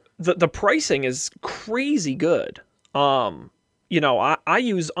the pricing is crazy good. I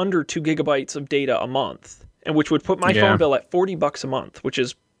use under 2 gigabytes of data a month. And which would put my phone bill at $40 a month, which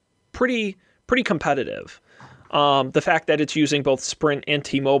is pretty competitive. The fact that it's using both Sprint and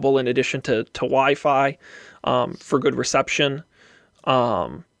T-Mobile in addition to Wi-Fi for good reception.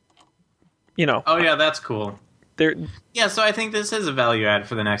 Oh yeah, that's cool. So I think this is a value add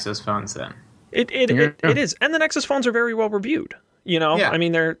for the Nexus phones then. It is, and the Nexus phones are very well reviewed. I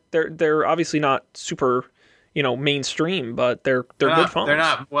mean they're obviously not super mainstream, but they're good phones. They're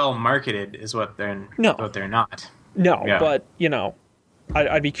not well marketed, is what they're not. No, but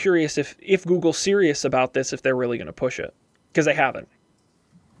I'd be curious if Google's serious about this, if they're really going to push it, because they haven't.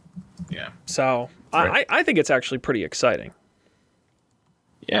 Yeah. So right. I think it's actually pretty exciting.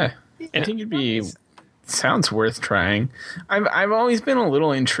 Yeah, I think sounds worth trying. I've always been a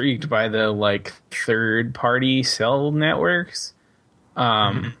little intrigued by the like third party cell networks.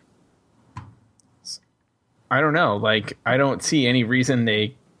 I don't know. Like, I don't see any reason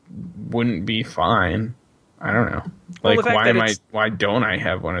they wouldn't be fine. I don't know. Like, why don't I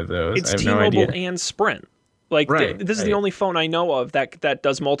have one of those? It's I have T-Mobile no idea. And Sprint. Like, this is the only phone I know of that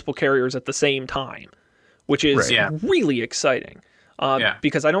does multiple carriers at the same time, which is really exciting.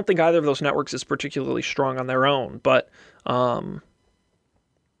 Because I don't think either of those networks is particularly strong on their own, but through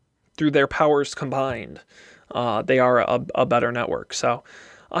their powers combined, they are a better network. So,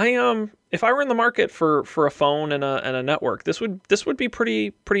 if I were in the market for a phone and a network, this would be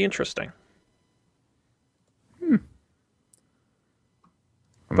pretty interesting.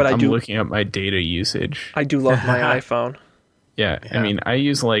 But I'm looking up my data usage. I do love my iPhone. Yeah, I mean, I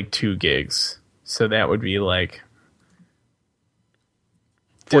use like 2 gigs, so that would be like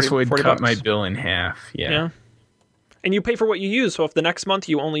 40, this would cut my bill in half. Yeah, and you pay for what you use. So if the next month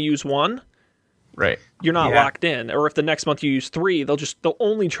you only use 1. Right. You're not locked in. Or if the next month you use 3, they'll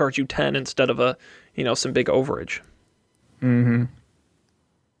only charge you 10 instead of some big overage. Mm-hmm.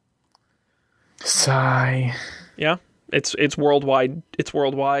 Sigh. Yeah. It's worldwide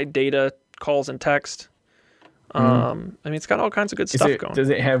data, calls and text. I mean, it's got all kinds of good stuff going. Does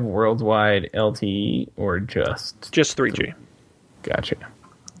it have worldwide LTE or just 3G? Gotcha.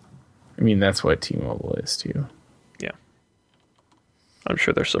 I mean, that's what T-Mobile is too. Yeah. I'm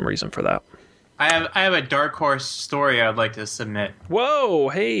sure there's some reason for that. I have a dark horse story I'd like to submit. Whoa,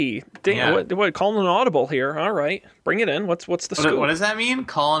 hey, damn, what calling an audible here? All right, bring it in. What's the scoop? What does that mean?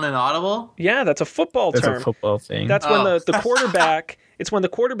 Calling an audible? Yeah, that's a football term. That's a football thing. That's when the quarterback. It's when the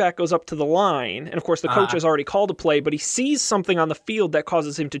quarterback goes up to the line, and of course the coach has already called a play, but he sees something on the field that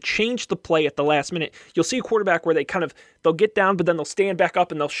causes him to change the play at the last minute. You'll see a quarterback where they'll get down, but then they'll stand back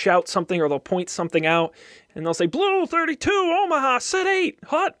up and they'll shout something or they'll point something out, and they'll say, "Blue 32, Omaha, set 8,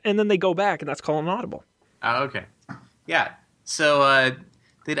 hot," and then they go back, and that's calling an audible. Oh, okay. Yeah. So,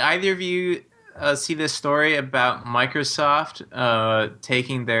 did either of you see this story about Microsoft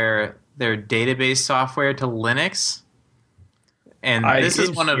taking their database software to Linux? And this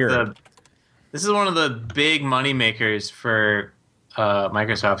is one of the big money makers for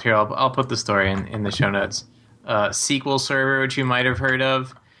Microsoft. Here, I'll put the story in the show notes. SQL Server, which you might have heard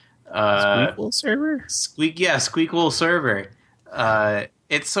of. SQL Server? SQL Server.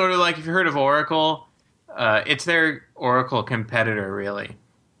 It's sort of like, if you heard of Oracle, it's their Oracle competitor, really.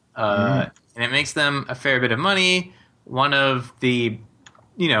 And it makes them a fair bit of money. One of the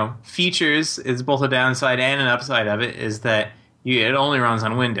features is both a downside and an upside of it is that it only runs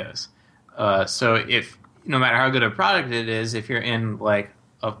on Windows. So if no matter how good a product it is, if you're in like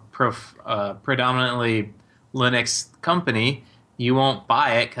a predominantly Linux company, you won't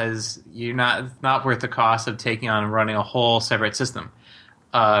buy it because you're not worth the cost of taking on and running a whole separate system.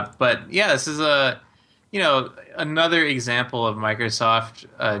 But yeah, this is another example of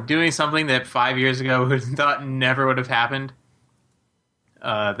Microsoft doing something that 5 years ago we thought never would have happened.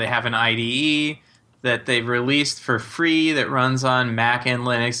 They have an IDE that they've released for free that runs on Mac and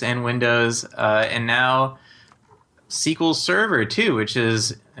Linux and Windows, and now SQL Server too, which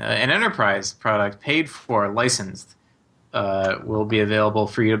is an enterprise product, paid for, licensed, will be available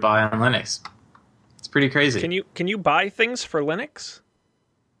for you to buy on Linux. It's pretty crazy. Can you buy things for Linux?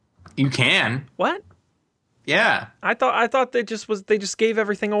 You can. What? Yeah. I thought they just gave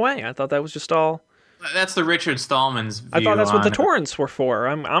everything away. I thought that was just all. That's the Richard Stallman's view. I thought that's what the on it. torrents were for.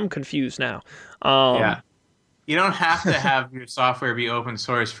 I'm confused now. Yeah. You don't have to have your software be open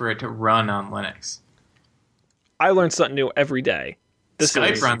source for it to run on Linux. I learn something new every day.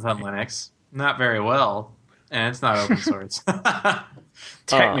 Skype runs on Linux. Not very well, and it's not open source.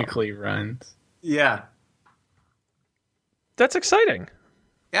 Technically runs. Yeah. That's exciting.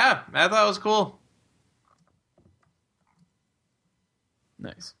 Yeah, I thought it was cool.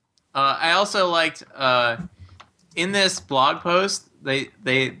 Nice. I also liked in this blog post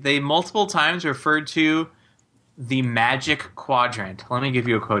they multiple times referred to the Magic Quadrant. Let me give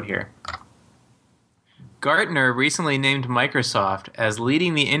you a quote here. Gartner recently named Microsoft as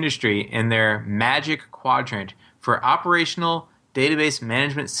leading the industry in their Magic Quadrant for operational database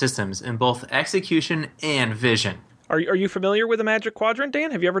management systems in both execution and vision. Are you familiar with the Magic Quadrant,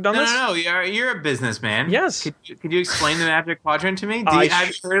 Dan? Have you ever done this? No. You're a businessman. Yes. Could you explain the Magic Quadrant to me? Have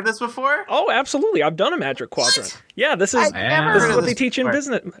you heard of this before? Oh, absolutely. I've done a Magic Quadrant. What? Yeah, this is heard of what they this teach in before.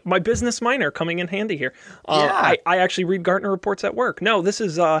 business. My business minor coming in handy here. Yeah. I actually read Gartner reports at work. No, this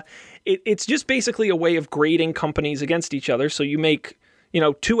is it's just basically a way of grading companies against each other. So you make,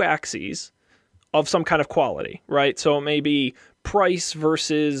 two axes of some kind of quality, right? So it may be price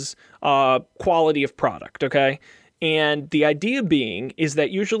versus quality of product, okay? And the idea being is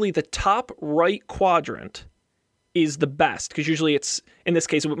that usually the top right quadrant is the best, because usually it's, in this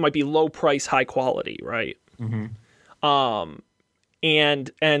case, it might be low price, high quality, right? Mm-hmm.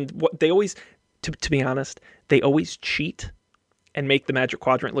 And what they always, to be honest, they always cheat and make the Magic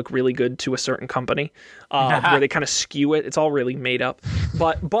Quadrant look really good to a certain company, where they kind of skew it. It's all really made up.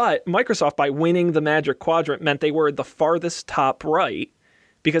 But Microsoft, by winning the Magic Quadrant, meant they were the farthest top right,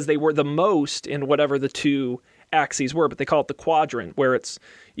 because they were the most in whatever the two axes were, but they call it the quadrant, where it's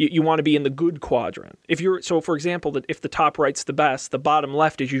you want to be in the good quadrant. So for example, that if the top right's the best, the bottom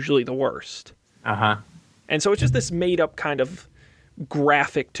left is usually the worst. And so it's just this made up kind of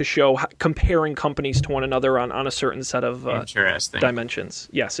graphic to show comparing companies to one another on a certain set of dimensions.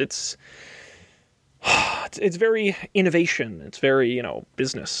 Yes, it's very innovation. It's very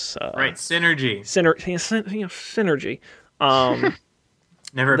business. Right, synergy. Synergy.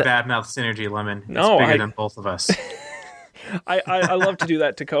 Never badmouth Synergy, Lemon. It's bigger than both of us. I love to do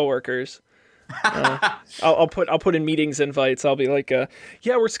that to coworkers. I'll put in meetings invites. I'll be like, we're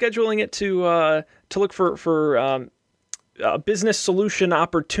scheduling it to look for business solution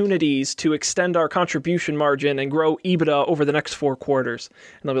opportunities to extend our contribution margin and grow EBITDA over the next 4 quarters.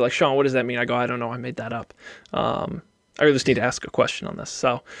 And they'll be like, Sean, what does that mean? I go, I don't know. I made that up. I just need to ask a question on this.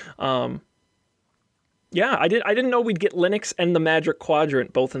 So, yeah, I didn't know we'd get Linux and the Magic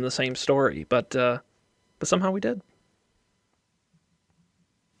Quadrant both in the same story, but somehow we did.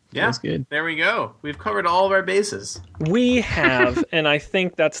 Yeah, that's good. There we go. We've covered all of our bases. We have, and I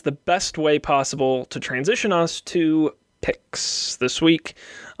think that's the best way possible to transition us to picks this week,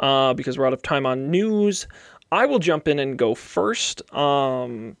 because we're out of time on news. I will jump in and go first,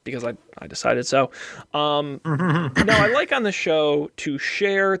 because I decided so. Now, I like on the show to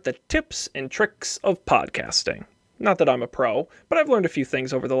share the tips and tricks of podcasting. Not that I'm a pro, but I've learned a few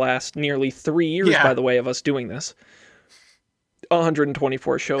things over the last nearly 3 years, by the way, of us doing this.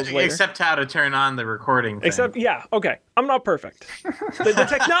 124 shows later. Except how to turn on the recording thing. Okay. I'm not perfect.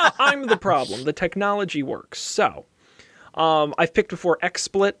 I'm the problem. The technology works. So, I've picked before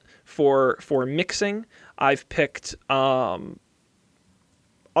XSplit for mixing. I've picked other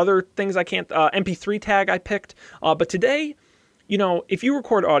things I can't... MP3 tag I picked. But today, if you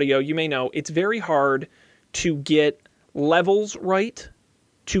record audio, you may know it's very hard to get levels right,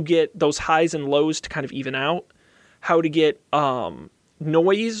 to get those highs and lows to kind of even out, how to get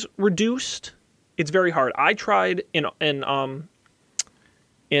noise reduced. It's very hard. I tried in what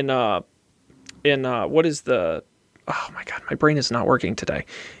is the... Oh my God, my brain is not working today.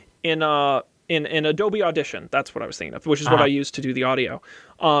 In Adobe Audition, that's what I was thinking of, which is what I use to do the audio.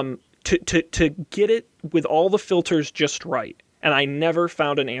 To get it with all the filters just right. And I never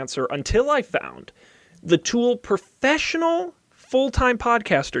found an answer until I found the tool professional full-time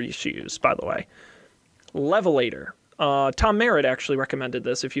podcasters use, by the way. Levelator. Tom Merritt actually recommended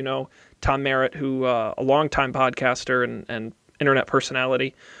this. If you know Tom Merritt, who a longtime podcaster and internet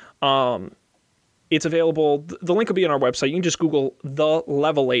personality. It's available. The link will be on our website. You can just Google the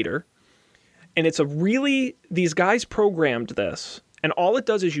Levelator. And it's these guys programmed this. And all it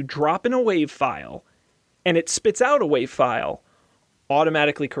does is you drop in a WAV file and it spits out a WAV file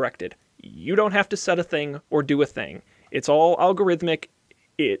automatically corrected. You don't have to set a thing or do a thing. It's all algorithmic.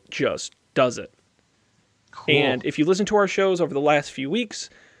 It just does it. Cool. And if you listen to our shows over the last few weeks,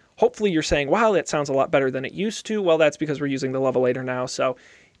 hopefully you're saying, wow, that sounds a lot better than it used to. Well, that's because we're using the Levelator now. So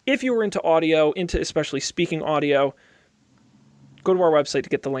if you were into audio, into especially speaking audio, go to our website to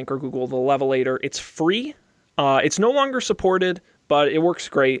get the link or Google the Levelator. It's free. It's no longer supported, but it works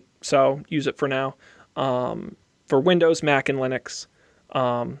great. So use it for now. For Windows, Mac, and Linux.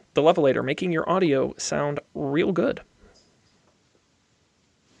 The Levelator, making your audio sound real good.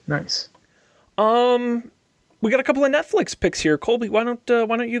 Nice. We got a couple of Netflix picks here. Colby, why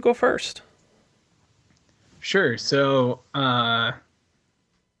don't you go first? Sure. So,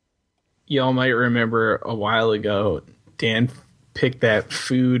 y'all might remember a while ago, Dan picked that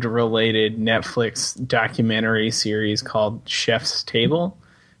food-related Netflix documentary series called Chef's Table,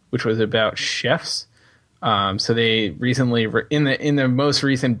 which was about chefs. So they recently, in the most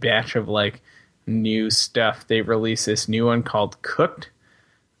recent batch of like new stuff, they released this new one called Cooked,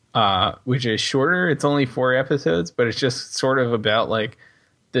 which is shorter. It's only 4 episodes, but it's just sort of about like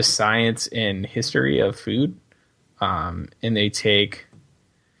the science and history of food. And they take.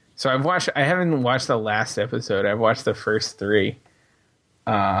 So I haven't watched the last episode. I've watched the first 3.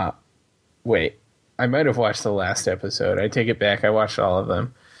 Wait, I might have watched the last episode. I take it back. I watched all of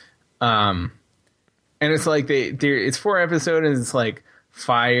them. And it's like it's 4 episodes, and it's like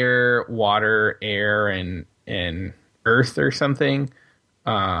fire, water, air, and earth or something.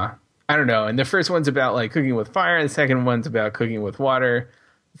 I don't know. And the first one's about like cooking with fire, and the second one's about cooking with water.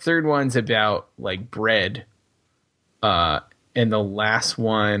 The third one's about like bread. And the last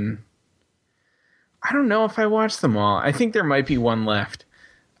one, I don't know if I watched them all. I think there might be one left.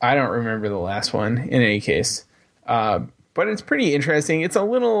 I don't remember the last one in any case. But it's pretty interesting. It's a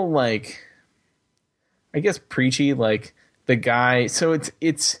little like, I guess, preachy. Like the guy. So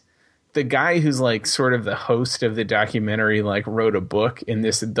it's the guy who's like sort of the host of the documentary, like wrote a book, and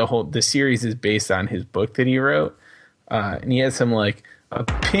the series is based on his book that he wrote. And he has some like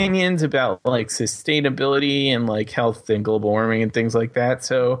opinions about like sustainability and like health and global warming and things like that.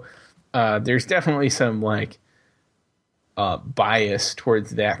 So there's definitely some like bias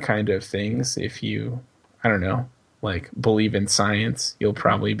towards that kind of things. If you, I don't know, like believe in science, you'll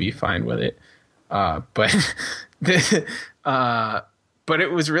probably be fine with it. But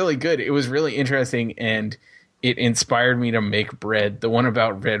it was really good. It was really interesting, and it inspired me to make bread. The one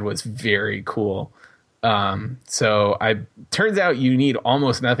about bread was very cool. So turns out you need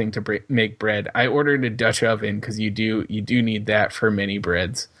almost nothing to make bread. I ordered a Dutch oven because you do need that for many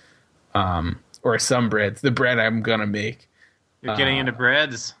breads, or some breads. The bread I'm gonna make. You're getting into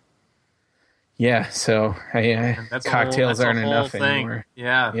breads. Yeah. So cocktails aren't enough anymore.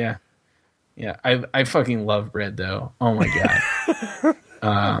 Yeah. Yeah. I fucking love bread though. Oh my god.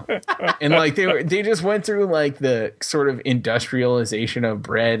 And like they just went through like the sort of industrialization of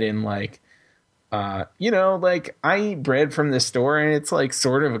bread, and like. Like I eat bread from the store, and it's like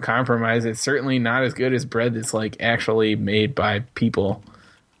sort of a compromise. It's certainly not as good as bread that's like actually made by people,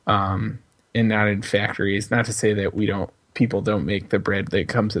 and not in factories. Not to say that people don't make the bread that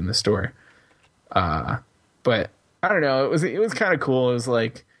comes in the store. But I don't know. It was kind of cool. It was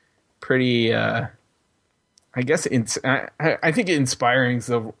like pretty, I guess I think inspiring is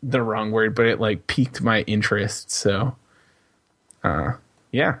the wrong word, but it like piqued my interest. So,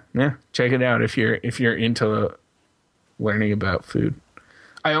 yeah, check it out if you're into learning about food.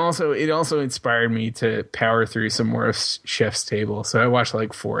 It also inspired me to power through some more of Chef's Table. So I watched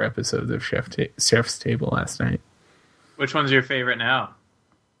like 4 episodes of Chef's Table last night. Which one's your favorite now?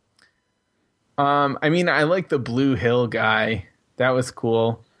 I mean, I like the Blue Hill guy. That was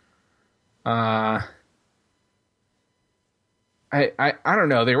cool. I don't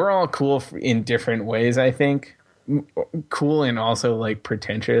know. They were all cool in different ways, I think. Cool and also like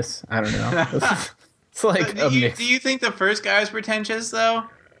pretentious. I don't know. It's like do you think the first guy was pretentious though?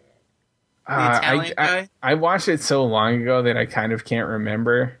 The Italian guy? I watched it so long ago that I kind of can't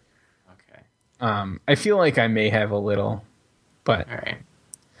remember. Okay. I feel like I may have a little, but all right.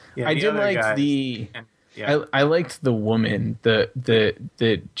 Yeah, I did like I liked the woman,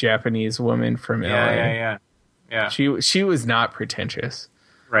 the Japanese woman from LA. Yeah. She was not pretentious.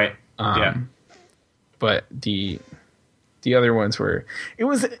 Right. But the other ones were, it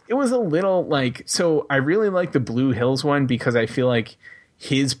was a little like, so I really like the Blue Hills one because I feel like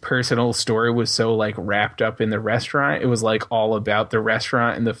his personal story was so like wrapped up in the restaurant. It was like all about the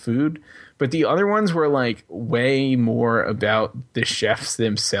restaurant and the food. But the other ones were like way more about the chefs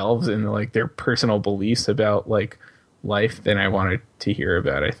themselves and like their personal beliefs about like life than I wanted to hear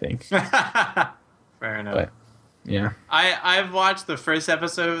about, I think. Fair enough. But, yeah. I've watched the first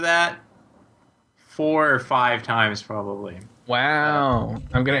episode of that 4 or 5 times probably. Wow.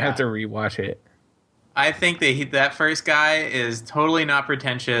 I'm going to have to rewatch it. I think that first guy is totally not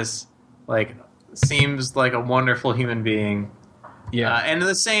pretentious. Like, seems like a wonderful human being. Yeah. And in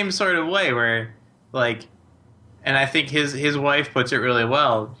the same sort of way where, like, and I think his wife puts it really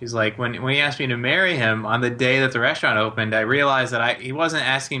well. She's like, when he asked me to marry him on the day that the restaurant opened, I realized that he wasn't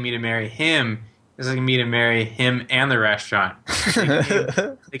asking me to marry him. He was asking me to marry him and the restaurant.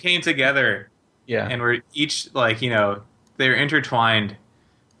 They came together. Yeah. And we're each, like, they're intertwined.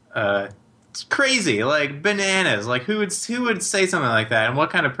 It's crazy, like bananas. Like who would say something like that, and what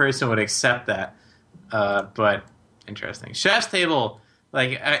kind of person would accept that? But interesting. Chef's Table,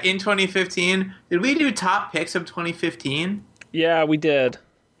 like in 2015, did we do top picks of 2015? Yeah, we did.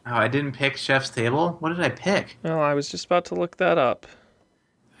 Oh, I didn't pick Chef's Table. What did I pick? Well, I was just about to look that up.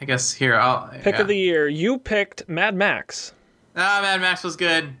 I guess here I'll pick of the year. You picked Mad Max. Mad Max was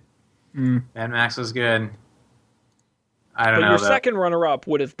good. Mad Max was good. I don't know. But your second runner-up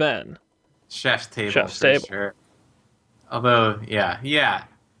would have been Chef's Table. Chef's Table. Sure. Although, yeah,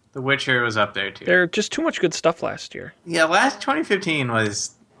 The Witcher was up there too. There just too much good stuff last year. Yeah, last 2015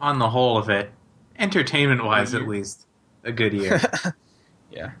 was, on the whole of it, entertainment-wise at least, a good year.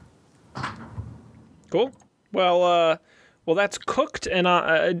 Yeah. Cool. Well, that's cooked. And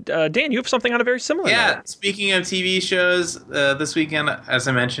Dan, you have something on a very similar note. Speaking of TV shows, this weekend, as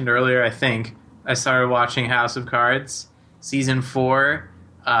I mentioned earlier, I started watching House of Cards, Season 4.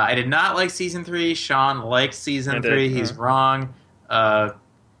 I did not like Season 3. Sean liked Season 3. He's wrong. But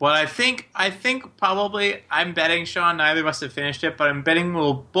I think probably, I'm betting, Sean, neither of us have finished it, but I'm betting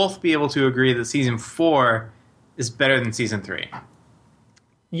we'll both be able to agree that Season 4 is better than Season 3.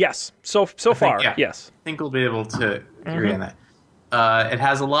 Yes. So far, yes. I think we'll be able to agree on that. It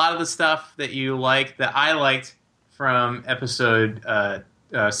has a lot of the stuff that you like, that I liked from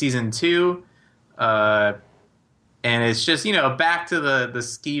Season 2. And it's just, back to the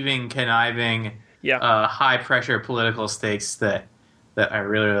skeeving, conniving, high-pressure political stakes that I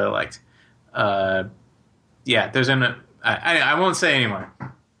really, really liked. There's I won't say anymore.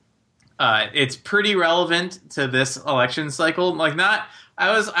 It's pretty relevant to this election cycle. Like, I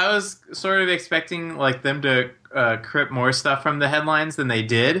was sort of expecting, like, them to crip more stuff from the headlines than they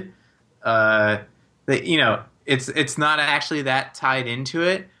did. It's not actually that tied into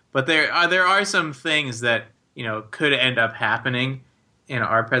it, but there are some things that could end up happening in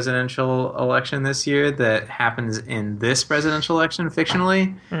our presidential election this year that happens in this presidential election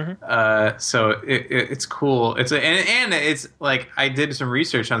fictionally. So it's cool. And it's like, I did some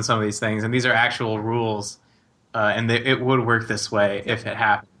research on some of these things, and these are actual rules, and it would work this way if it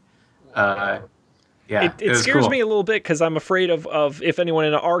happened. It scares me a little bit because I'm afraid of if anyone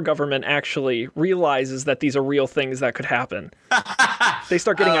in our government actually realizes that these are real things that could happen. They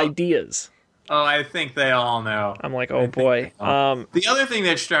start getting ideas. Oh, I think they all know. I'm like, oh boy. The other thing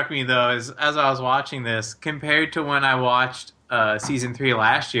that struck me, though, is as I was watching this, compared to when I watched Season 3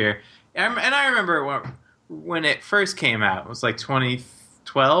 last year, and I remember when it first came out, it was like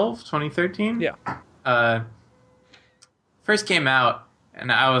 2012, 2013? Yeah. First came out, and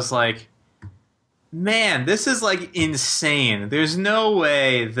I was like, man, this is like insane. There's no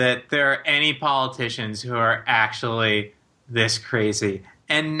way that there are any politicians who are actually this crazy.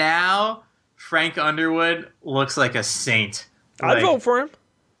 And now Frank Underwood looks like a saint. I'd vote for him.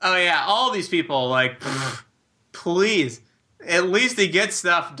 Oh yeah, all these people, like, please, at least he gets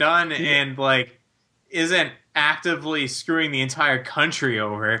stuff done and, like, isn't actively screwing the entire country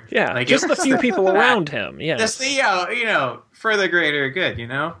over. Yeah, like, just the few people around him. Yeah, just for the greater good.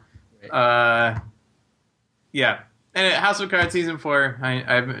 Yeah, and House of Cards Season 4,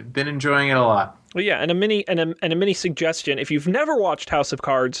 I've been enjoying it a lot. Well, yeah, and a mini suggestion: if you've never watched House of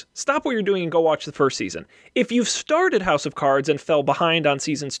Cards, stop what you're doing and go watch the first season. If you've started House of Cards and fell behind on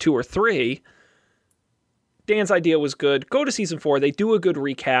seasons 2 or 3, Dan's idea was good. Go to season 4; they do a good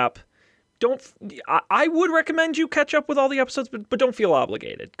recap. I would recommend you catch up with all the episodes, but don't feel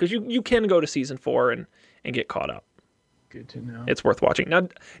obligated because you can go to season 4 and get caught up. Good to know. It's worth watching. Now,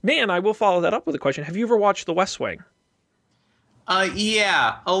 Dan, I will follow that up with a question. Have you ever watched The West Wing?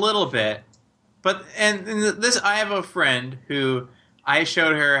 Yeah, a little bit. But and this, I have a friend who I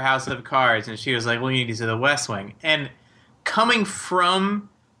showed her House of Cards, and she was like, "Well, you need to see The West Wing." And coming from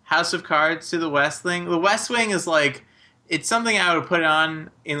House of Cards to The West Wing is like, it's something I would put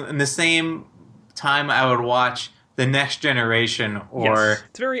on in the same time I would watch The Next Generation or yes,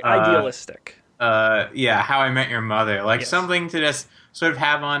 it's very idealistic. How I Met Your Mother, like something to just sort of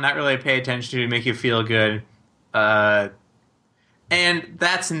have on, not really pay attention to make you feel good. And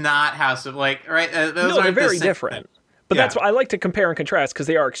that's not House of, like, right? Those no, they're very different. But that's why I like to compare and contrast because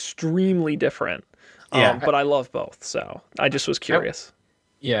they are extremely different. But I love both, so I just was curious.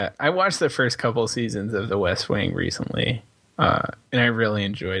 Yeah, I watched the first couple seasons of The West Wing recently, and I really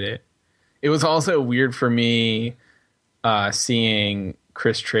enjoyed it. It was also weird for me seeing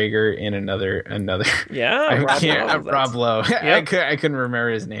Chris Traeger in another. Yeah, Rob Lowe. Yep. I couldn't remember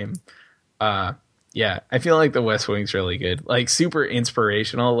his name. Yeah, I feel like The West Wing's really good. Like super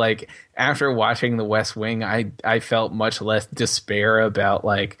inspirational. Like after watching The West Wing, I felt much less despair about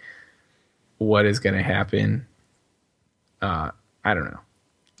like what is going to happen. I don't know.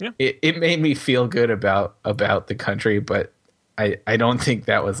 Yeah. It made me feel good about the country, but I don't think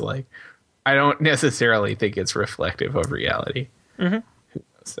that was like, I don't necessarily think it's reflective of reality. Mm-hmm.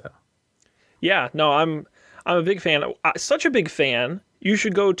 So yeah, no, I'm a big fan. Such a big fan. You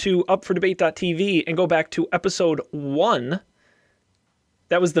should go to upfordebate.tv and go back to episode 1.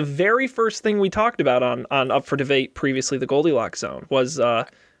 That was the very first thing we talked about on Up for Debate previously. The Goldilocks Zone was the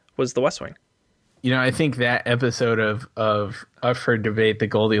West Wing. You know, I think that episode of Up for Debate, the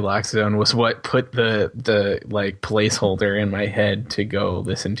Goldilocks Zone, was what put the like placeholder in my head to go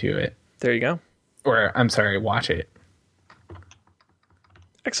listen to it. There you go. Or I'm sorry, watch it.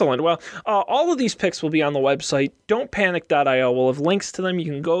 Excellent. Well, all of these picks will be on the website, don'tpanic.io. We'll have links to them. You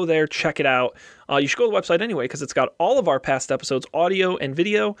can go there, check it out. You should go to the website anyway because it's got all of our past episodes, audio and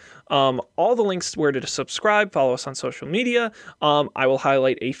video, all the links where to subscribe, follow us on social media. I will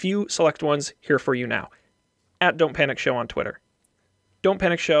highlight a few select ones here for you now. At Don't Panic Show on Twitter.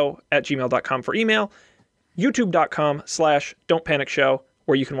 don'tpanicshow@gmail.com for email. youtube.com/don'tpanicshow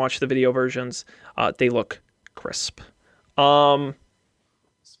where you can watch the video versions. They look crisp.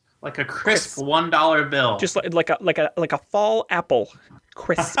 Like a crisp $1 bill. Just like a fall apple,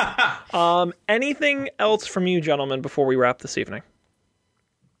 crisp. Anything else from you, gentlemen, before we wrap this evening?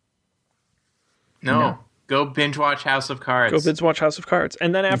 No. Go binge watch House of Cards. Go binge watch House of Cards,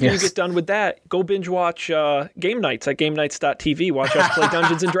 and then after you get done with that, go binge watch Game Nights at GameNights.tv. Watch us play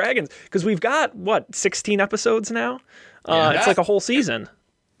Dungeons and Dragons because we've got 16 episodes now. It's like a whole season.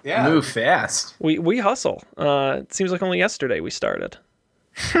 Yeah, move fast. We hustle. It seems like only yesterday we started.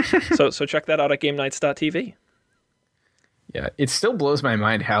 so check that out at GameNights.tv. Yeah, it still blows my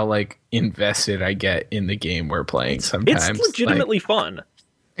mind how like invested I get in the game we're playing. Sometimes it's legitimately fun.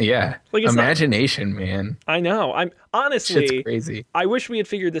 Yeah, like imagination, man. I know. I'm honestly Shit's crazy. I wish we had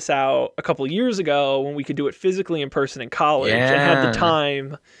figured this out a couple of years ago when we could do it physically in person in college and had the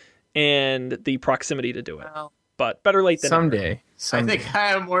time and the proximity to do it. Well, but better late than someday. I think I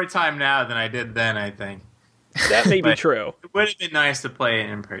have more time now than I did then. I think that may be true. It would have been nice to play it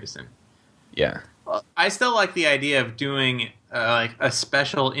in person. Yeah. I still like the idea of doing like a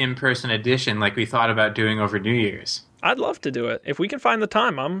special in-person edition like we thought about doing over New Year's. I'd love to do it. If we can find the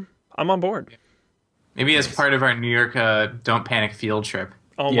time, I'm on board. Maybe as part of our New York Don't Panic field trip.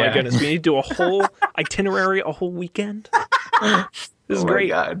 Oh my goodness, we need to do a whole itinerary, a whole weekend. This is great.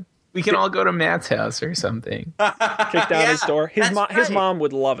 My God. We can all go to Matt's house or something. Kick down his door. His mom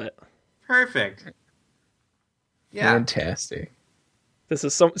would love it. Perfect. Yeah. Fantastic. This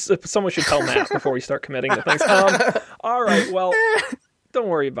is someone should tell Matt before we start committing to things. All right, well, don't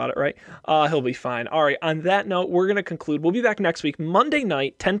worry about it, right? He'll be fine. All right, on that note, we're going to conclude. We'll be back next week, Monday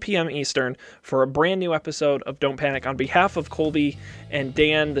night, 10 p.m. Eastern, for a brand new episode of Don't Panic. On behalf of Colby and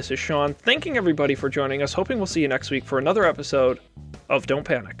Dan, this is Sean, thanking everybody for joining us, hoping we'll see you next week for another episode of Don't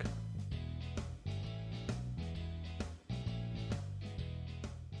Panic.